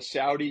 Ronaldo's on a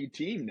Saudi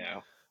team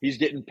now. He's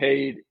getting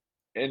paid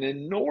an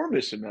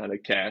enormous amount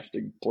of cash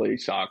to play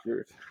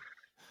soccer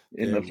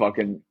in the Damn,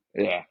 fucking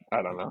yeah.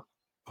 I don't know.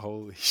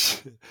 holy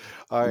shit!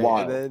 All right,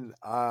 and Wild. then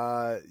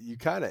you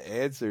kind of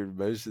answered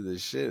most of the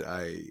shit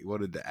I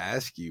wanted to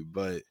ask you,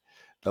 but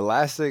the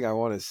last thing I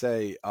want to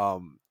say,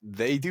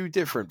 they do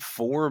different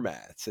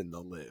formats in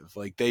the live.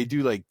 Like they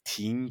do like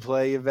team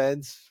play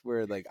events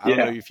where like I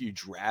don't know Yeah, if you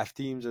draft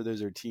teams or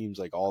those are teams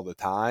like all the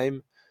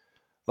time.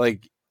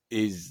 Like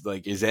is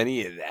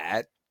any of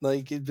that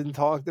like it been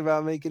talked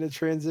about making a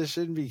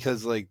transition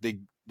because like the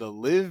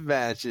live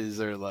matches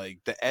are like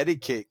the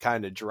etiquette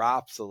kind of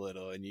drops a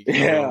little and you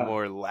get a little yeah,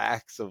 more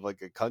lax of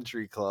like a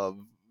country club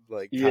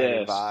like kind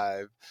of yes,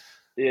 vibe.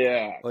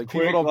 yeah. Like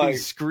people Quick, don't be like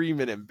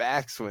screaming in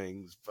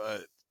backswings,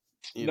 but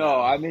you no,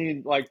 know, I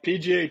mean like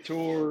PGA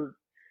Tour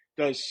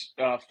does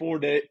 4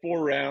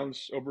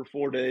 rounds over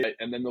 4 days,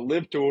 and then the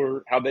Live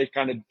Tour, how they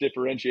kind of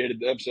differentiated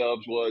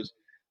themselves was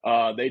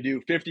they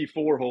do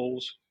 54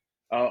 holes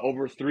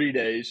over 3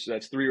 days. So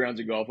that's 3 rounds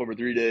of golf over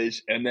 3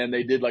 days, and then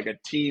they did like a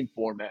team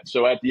format.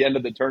 So at the end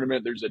of the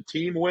tournament, there's a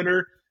team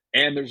winner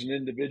and there's an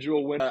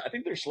individual winner. I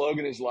think their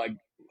slogan is like,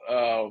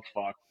 "Oh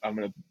fuck, I'm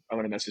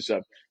gonna mess this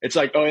up." It's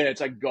like, oh yeah,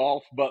 it's like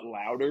golf but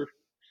louder,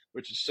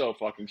 which is so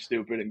fucking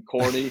stupid and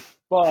corny.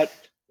 But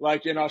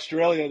like in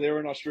Australia, they were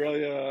in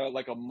Australia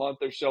like a month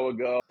or so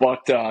ago,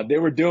 but they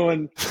were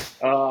doing.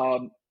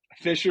 Um,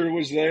 Fisher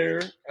was there,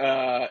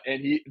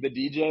 and the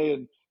DJ,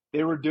 and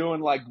they were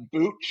doing like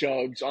boot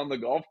chugs on the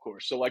golf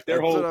course. So like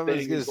their that's what whole I was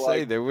thing gonna is say.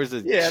 like, There was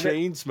a yeah,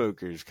 chain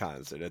smokers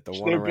concert at the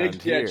one they're big.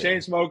 around Yeah, chain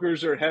here.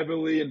 smokers are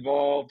heavily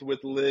involved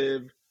with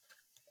Live.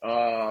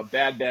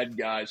 Bad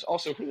guys.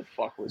 Also, who the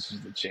fuck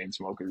listens to chain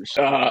smokers?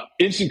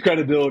 Instant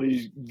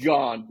credibility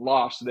gone,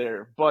 lost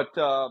there. But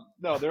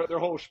no, their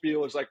whole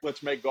spiel is like,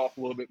 let's make golf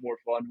a little bit more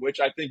fun, which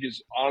I think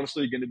is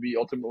honestly going to be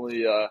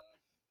ultimately,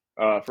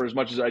 for as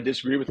much as I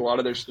disagree with a lot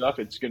of their stuff,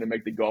 it's going to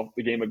make the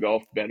game of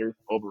golf better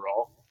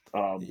overall.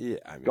 Um, Yeah,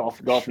 I mean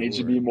for golf needs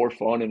to be sure. more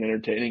fun and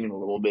entertaining and a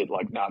little bit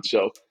like not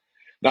so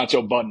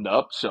buttoned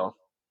up. So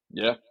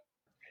yeah,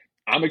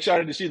 I'm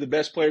excited to see the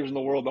best players in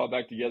the world all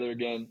back together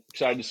again.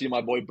 Excited to see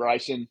my boy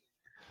Bryson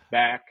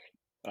back.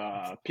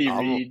 P. I'm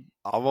Reed,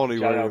 I'm only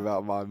shout worried out.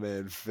 about my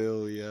man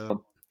Phil, yeah.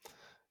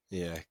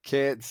 Yeah,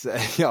 can't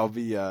say I'll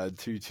be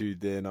too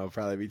tuned in. I'll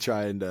probably be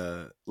trying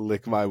to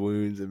lick my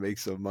wounds and make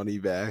some money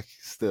back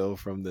still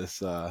from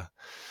this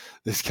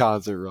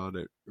concert run.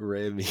 It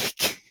ran me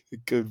a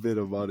good bit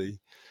of money,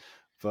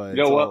 but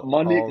You it's know what?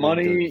 all in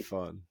good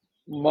fun.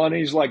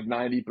 Money's like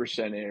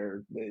 90%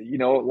 air.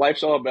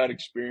 Life's all about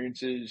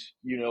experiences.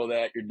 You know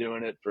that you're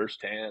doing it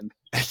firsthand.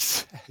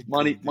 Exactly,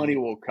 Money dude.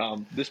 will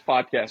come. This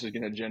podcast is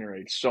going to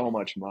generate so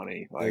much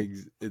money. Like,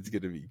 It's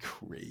gonna be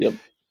great. yep.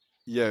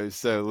 Yo,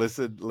 so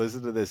listen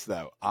to this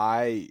though.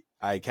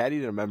 I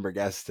caddied a member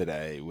guest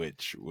today,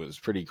 which was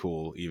pretty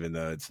cool, even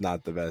though it's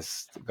not the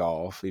best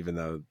golf, even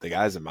though the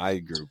guys in my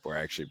group were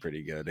actually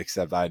pretty good,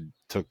 except I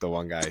took the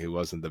one guy who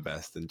wasn't the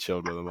best and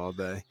chilled with him all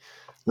day.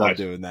 Love Nice,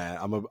 doing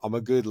that. I'm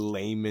a good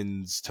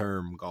layman's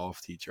term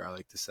golf teacher, I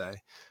like to say.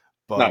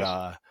 But nice.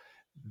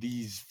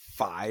 these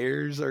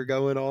fires are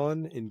going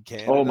on in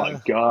Oh my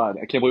Canada, God,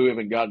 I can't believe we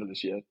haven't gotten to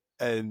this yet.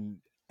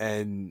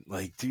 and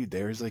like, dude,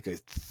 there's like a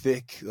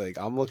thick, like,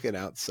 I'm looking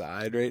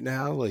outside right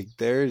now, like,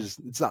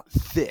 it's not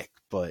thick,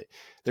 but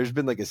there's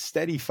been like a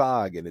steady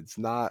fog, and it's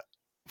not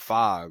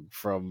fog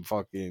from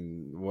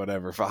fucking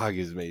whatever fog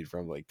is made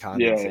from, like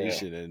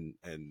Yeah, condensation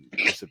and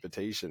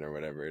precipitation or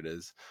whatever it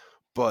is.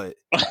 But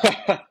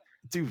yeah.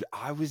 dude,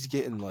 I was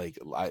getting like,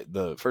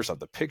 the first off,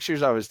 the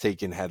pictures I was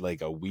taking had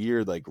like a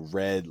weird like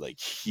red like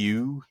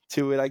hue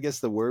to it, I guess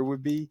the word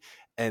would be,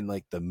 and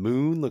like the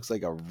moon looks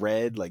like a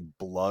red like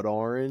blood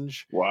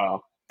orange,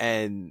 Wow.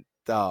 and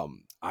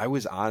I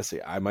was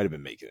honestly, I might have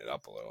been making it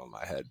up a little in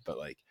my head, but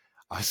like,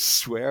 I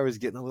swear I was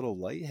getting a little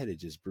lightheaded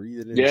just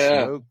breathing in Yeah,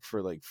 smoke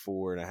for like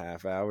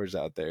 4.5 hours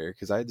out there,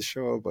 because I had to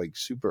show up like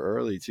super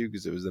early too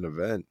because it was an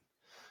event.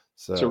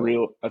 So,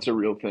 that's a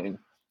real thing.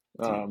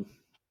 dude, Um,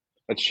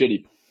 that's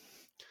shitty.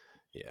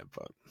 yeah,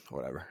 but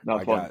whatever. I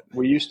Not fun. got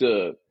We used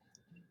to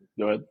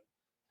go ahead.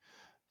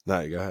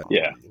 no, go ahead.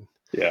 Yeah,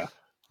 yeah,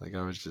 Like, I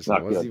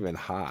not wasn't good. even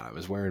hot. I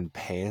was wearing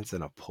pants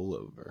and a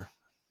pullover.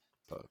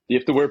 But Do you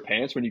have to wear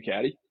pants when you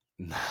caddy?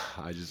 nah,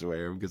 I just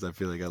wear them because I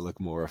feel like I look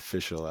more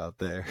official out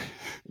there.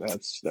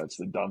 That's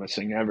the dumbest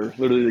thing ever.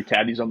 Literally, the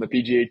caddies on the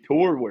PGA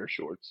Tour wear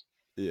shorts.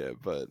 Yeah,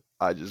 but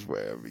I just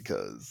wear them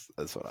because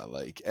that's what I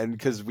like. And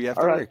because we have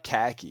All to right, wear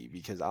khaki,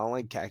 because I don't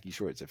like khaki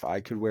shorts. If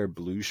I could wear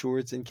blue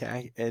shorts and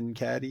caddy,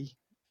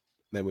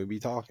 then we'd be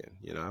talking,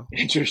 you know?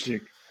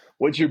 interesting.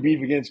 What's your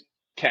beef against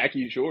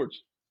khaki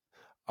shorts?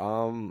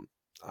 Um,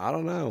 I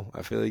don't know.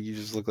 I feel like you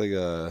just look like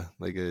a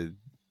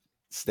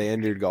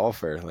standard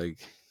golfer. Like,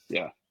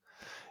 Yeah,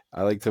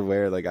 I like to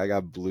wear, like, I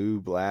got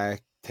blue,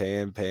 black,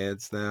 tan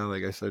pants now.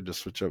 Like, I started to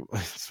switch up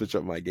switch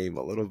up my game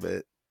a little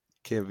bit.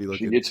 Can't be you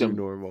should looking get too some.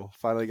 normal.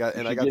 Finally got, You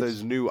and I should got get.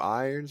 those new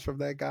irons from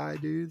that guy,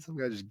 dude. Some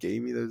guy just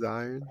gave me those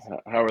irons.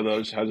 How are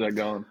those? How's that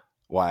going?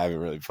 Well, I haven't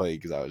really played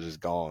because I was just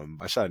gone.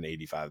 I shot an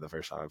 85 the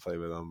first time I played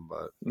with them,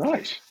 but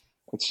Nice.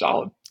 That's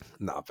solid.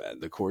 not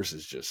bad. The course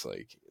is just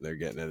like, they're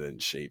getting it in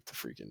shape to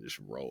freaking just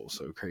roll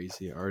so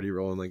crazy. Already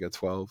rolling like a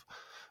 12.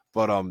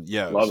 But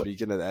yo, Love it.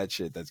 speaking of that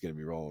shit, that's gonna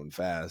be rolling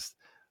fast.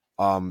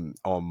 On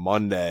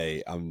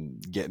Monday, I'm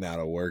getting out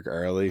of work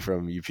early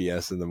from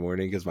UPS in the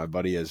morning because my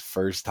buddy has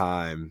first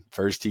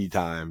tee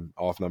time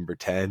off number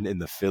 10 in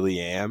the Philly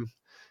Am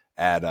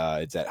at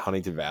it's at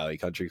Huntington Valley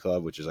Country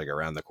Club, which is like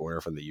around the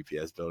corner from the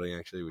UPS building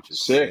actually, which is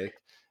Sick. sick.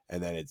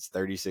 And then it's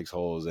 36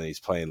 holes, and he's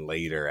playing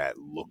later at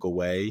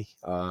Lookaway.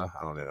 I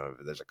don't know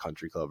if there's a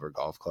country club or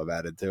golf club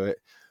added to it,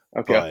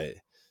 Okay. but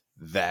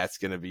that's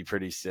gonna be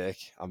pretty sick.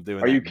 I'm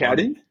doing Are you that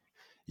Monday. caddying?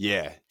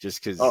 Yeah,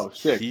 just because Oh,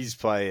 sick. he's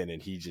playing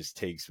and he just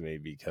takes me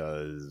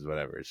because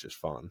whatever, it's just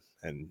fun.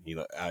 And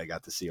I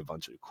got to see a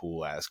bunch of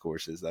cool ass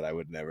courses that I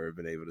would never have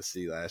been able to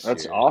see last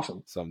That's year.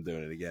 awesome. So I'm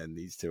doing it again.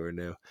 These two are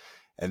new.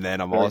 And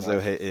then I'm Very also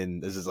nice. hitting,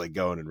 this is like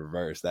going in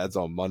reverse. That's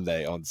on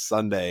Monday. On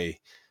Sunday,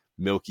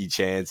 Milky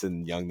Chance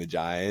and Young the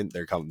Giant,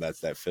 they're coming. That's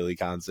that Philly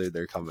concert.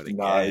 They're coming again.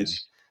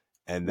 Nice.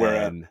 And Where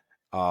at? then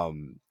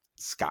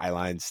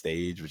Skyline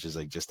Stage, which is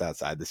like just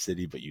outside the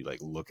city, but you like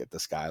look at the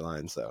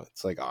skyline, so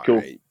it's like all Cool.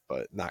 right,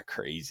 but not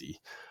crazy.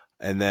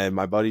 And then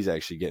my buddy's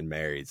actually getting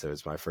married, so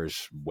it's my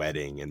first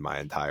wedding in my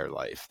entire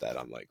life that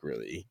I'm like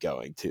really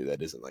going to,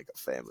 that isn't like a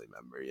family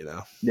member, you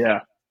know?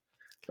 Yeah,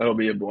 that'll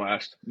be a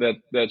blast.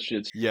 That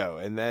shit's Yo,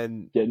 and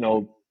then getting we,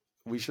 old.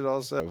 we should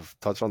also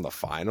touch on the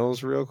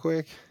finals real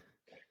quick.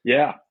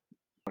 Yeah.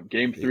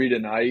 Game It, 3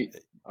 tonight.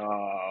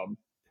 Um,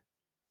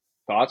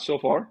 Thoughts so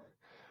far?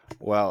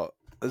 well,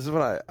 this is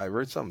what I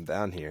wrote something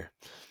down here,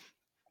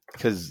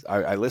 because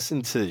I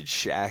listened to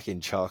Shaq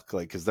and Chuck,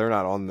 like, because they're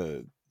not on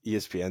the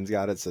ESPN's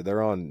got it, so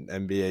they're on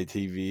NBA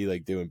TV,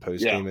 like doing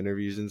post Yeah. game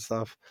interviews and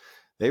stuff.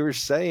 They were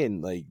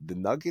saying like the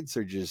Nuggets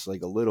are just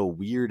like a little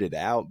weirded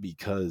out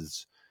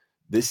because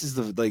this is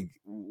the, like,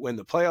 when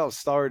the playoffs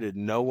started,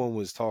 no one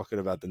was talking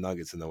about the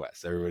Nuggets in the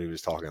West. Everybody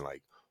was talking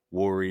like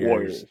Warriors,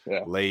 Warriors.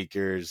 Yeah.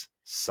 Lakers,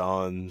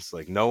 Suns.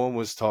 Like, no one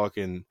was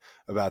talking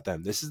about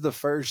them. This is the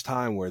first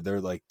time where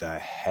they're like the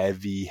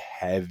heavy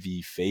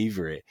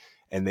favorite,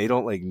 and they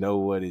don't like know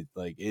what it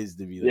like is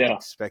to be like Yeah.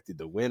 expected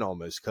to win,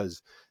 almost,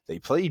 because they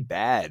played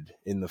bad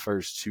in the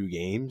first two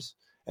games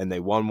and they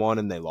won one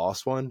and they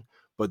lost one.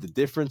 But the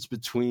difference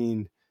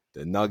between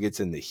the Nuggets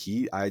and the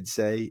Heat, I'd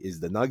say, is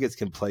the Nuggets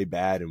can play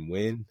bad and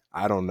win.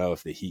 I don't know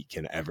if the Heat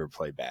can ever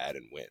play bad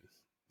and win.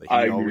 The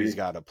I Heat always agree.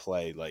 got to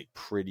play like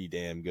pretty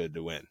damn good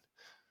to win.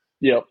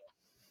 Yep.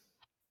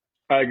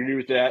 I agree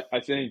with that. I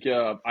think,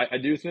 I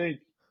do think,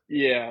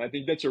 yeah, I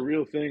think that's a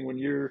real thing when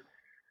you're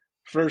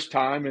first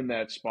time in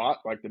that spot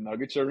like the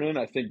Nuggets are in.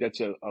 I think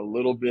that's a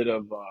little bit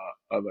of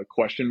a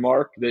question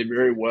mark. They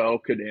very well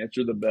could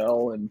answer the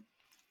bell and,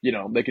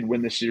 they could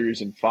win the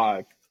series in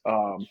five.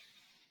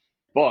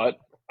 But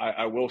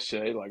I will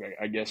say, like,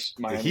 I guess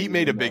The Miami Heat was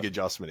made a in big the.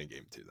 adjustment in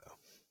game 2, though.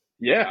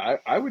 Yeah,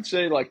 I would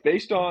say, like,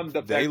 based on the They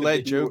fact that the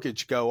let Heat were,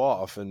 Jokic go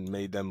off and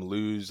made them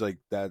lose. Like,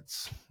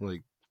 that's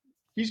like,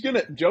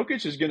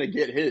 Jokic is gonna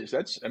get his.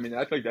 I mean,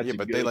 I think that's yeah, a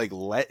but they good. like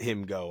let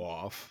him go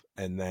off,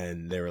 and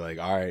then they were like,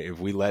 all right, if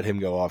we let him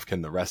go off,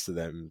 can the rest of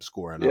them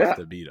score enough Yeah,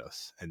 to beat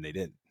us? And they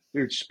didn't.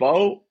 dude,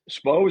 Spo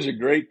is a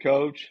great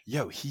coach.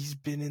 Yo, he's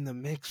been in the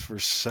mix for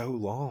so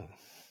long.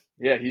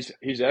 Yeah,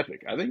 he's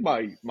epic. I think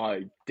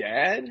my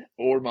dad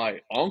or my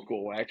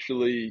uncle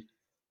actually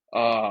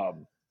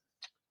um,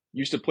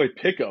 used to play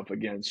pickup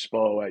against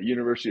Spo at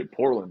University of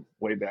Portland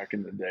way back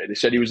in the day. They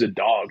said he was a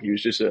dog. He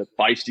was just a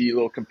feisty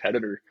little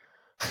competitor.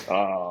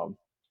 Um,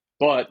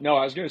 but no,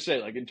 I was going to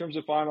say, like, in terms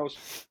of finals,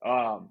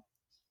 um,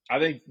 I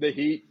think the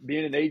Heat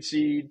being an 8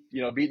 seed,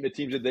 beating the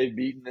teams that they've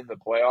beaten in the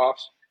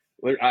playoffs,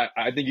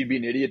 I think you'd be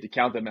an idiot to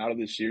count them out of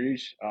this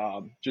series,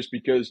 just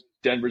because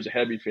Denver's a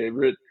heavy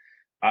favorite.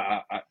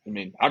 I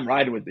mean, I'm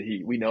riding with the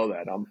Heat. We know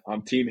that.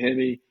 I'm Team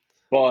Hemi,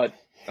 but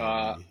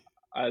Hemi.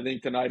 I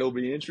think tonight will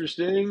be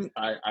interesting.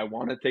 I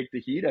want to take the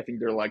Heat. I think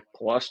they're like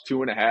plus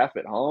 2.5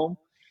 at home.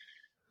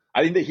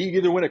 I think the Heat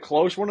either win a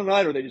close one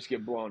tonight or they just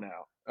get blown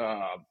out.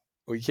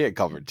 Well, you can't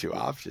cover two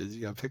options.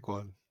 You got to pick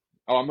one.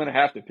 I'm going to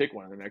have to pick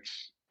one in the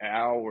next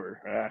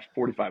hour,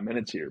 45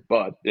 minutes here.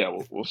 But yeah,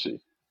 we'll see.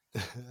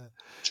 And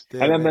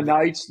Damn, then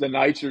man. the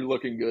Knights are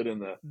looking good in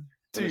the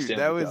Dude,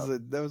 Stanley Cup.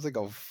 that was like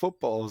a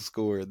football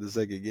score in the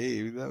second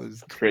game. That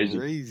was Crazy.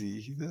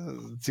 crazy. That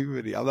was too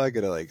many. I'm not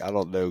gonna like. I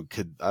don't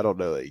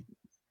know like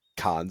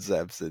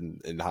concepts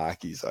in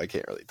hockey, so I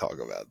can't really talk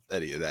about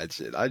any of that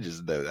shit. I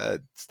just know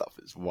that stuff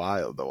is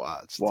wild to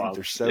watch. Wild. Dude,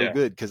 they're so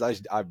good because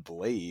I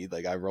blade,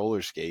 like I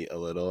roller skate a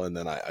little and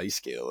then I ice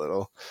skate a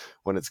little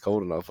when it's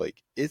cold enough. Like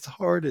it's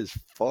hard as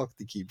fuck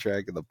to keep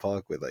track of the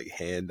puck with like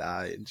hand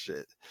eye and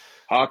shit.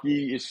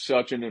 Hockey is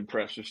such an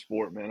impressive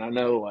sport, man. I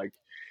know, like,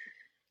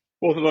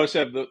 both of us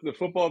have the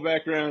football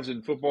backgrounds,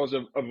 and football's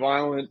a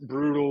violent,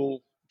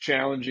 brutal,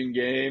 challenging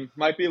game.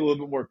 Might be a little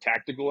bit more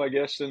tactical, I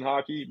guess, than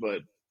hockey, but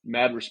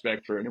mad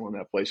respect for anyone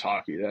that plays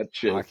hockey. That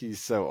shit, Hockey's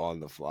so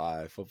on the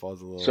fly.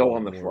 Football's a so little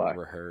on the more fly.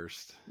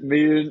 rehearsed.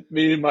 Me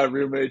and my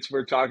roommates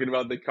were talking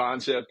about the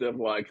concept of,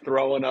 like,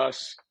 throwing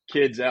us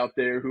kids out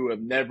there who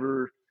have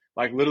never,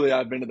 like, literally,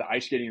 I've been to the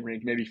ice skating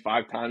rink maybe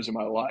 5 times in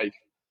my life.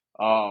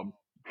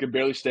 Could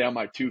barely stay on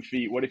my 2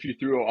 feet. What if you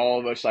threw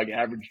all of us, like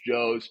average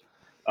Joes,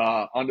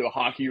 onto a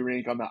hockey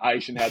rink on the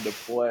ice and had to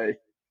play?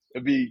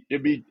 It'd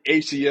be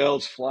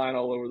ACLs flying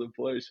all over the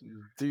place.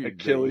 Dude, you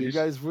Achilles.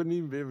 guys wouldn't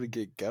even be able to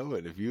get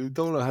going. If you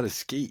don't know how to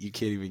skate, you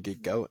can't even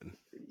get going.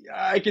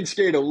 I can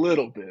skate a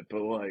little bit,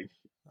 but, like,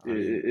 I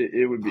mean,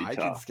 it would be I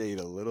can tough. skate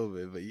a little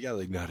bit, but you gotta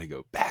like know how to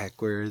go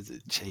backwards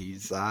and change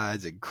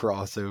sides and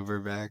cross over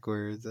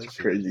backwards. That It's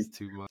shit crazy. is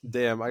too much.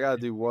 Damn, I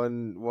gotta do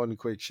one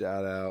quick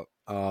shout out.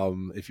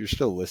 If you're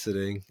still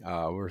listening,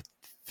 we're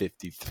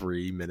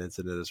 53 minutes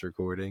into this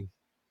recording.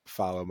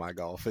 Follow my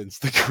golf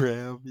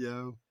Instagram,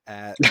 yo,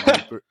 at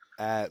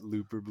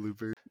Looper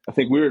Blooper. I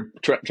think we were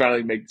trying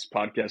to make this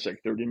podcast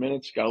like 30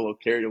 minutes. Got a little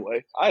carried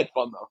away. I had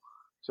fun though.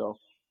 So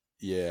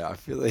yeah, I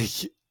feel like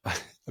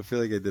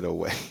I did a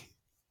way.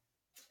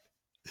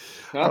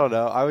 huh? I don't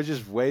know. I was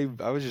just way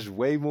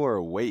more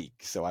awake,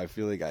 so I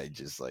feel like I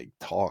just like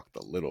talked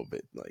a little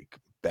bit like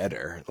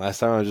better. Last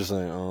time I was just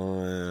like,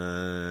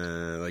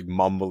 like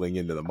mumbling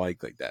into the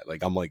mic like that.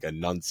 Like I'm like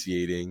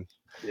enunciating.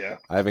 Yeah.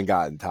 I haven't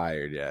gotten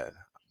tired yet.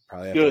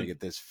 Probably after I Good. get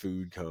this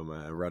food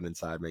coma and run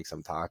inside, make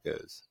some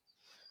tacos.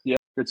 Yeah.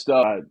 Good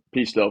stuff.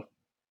 Peace though.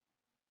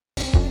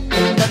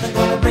 Ain't nothing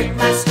gonna break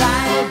my stride.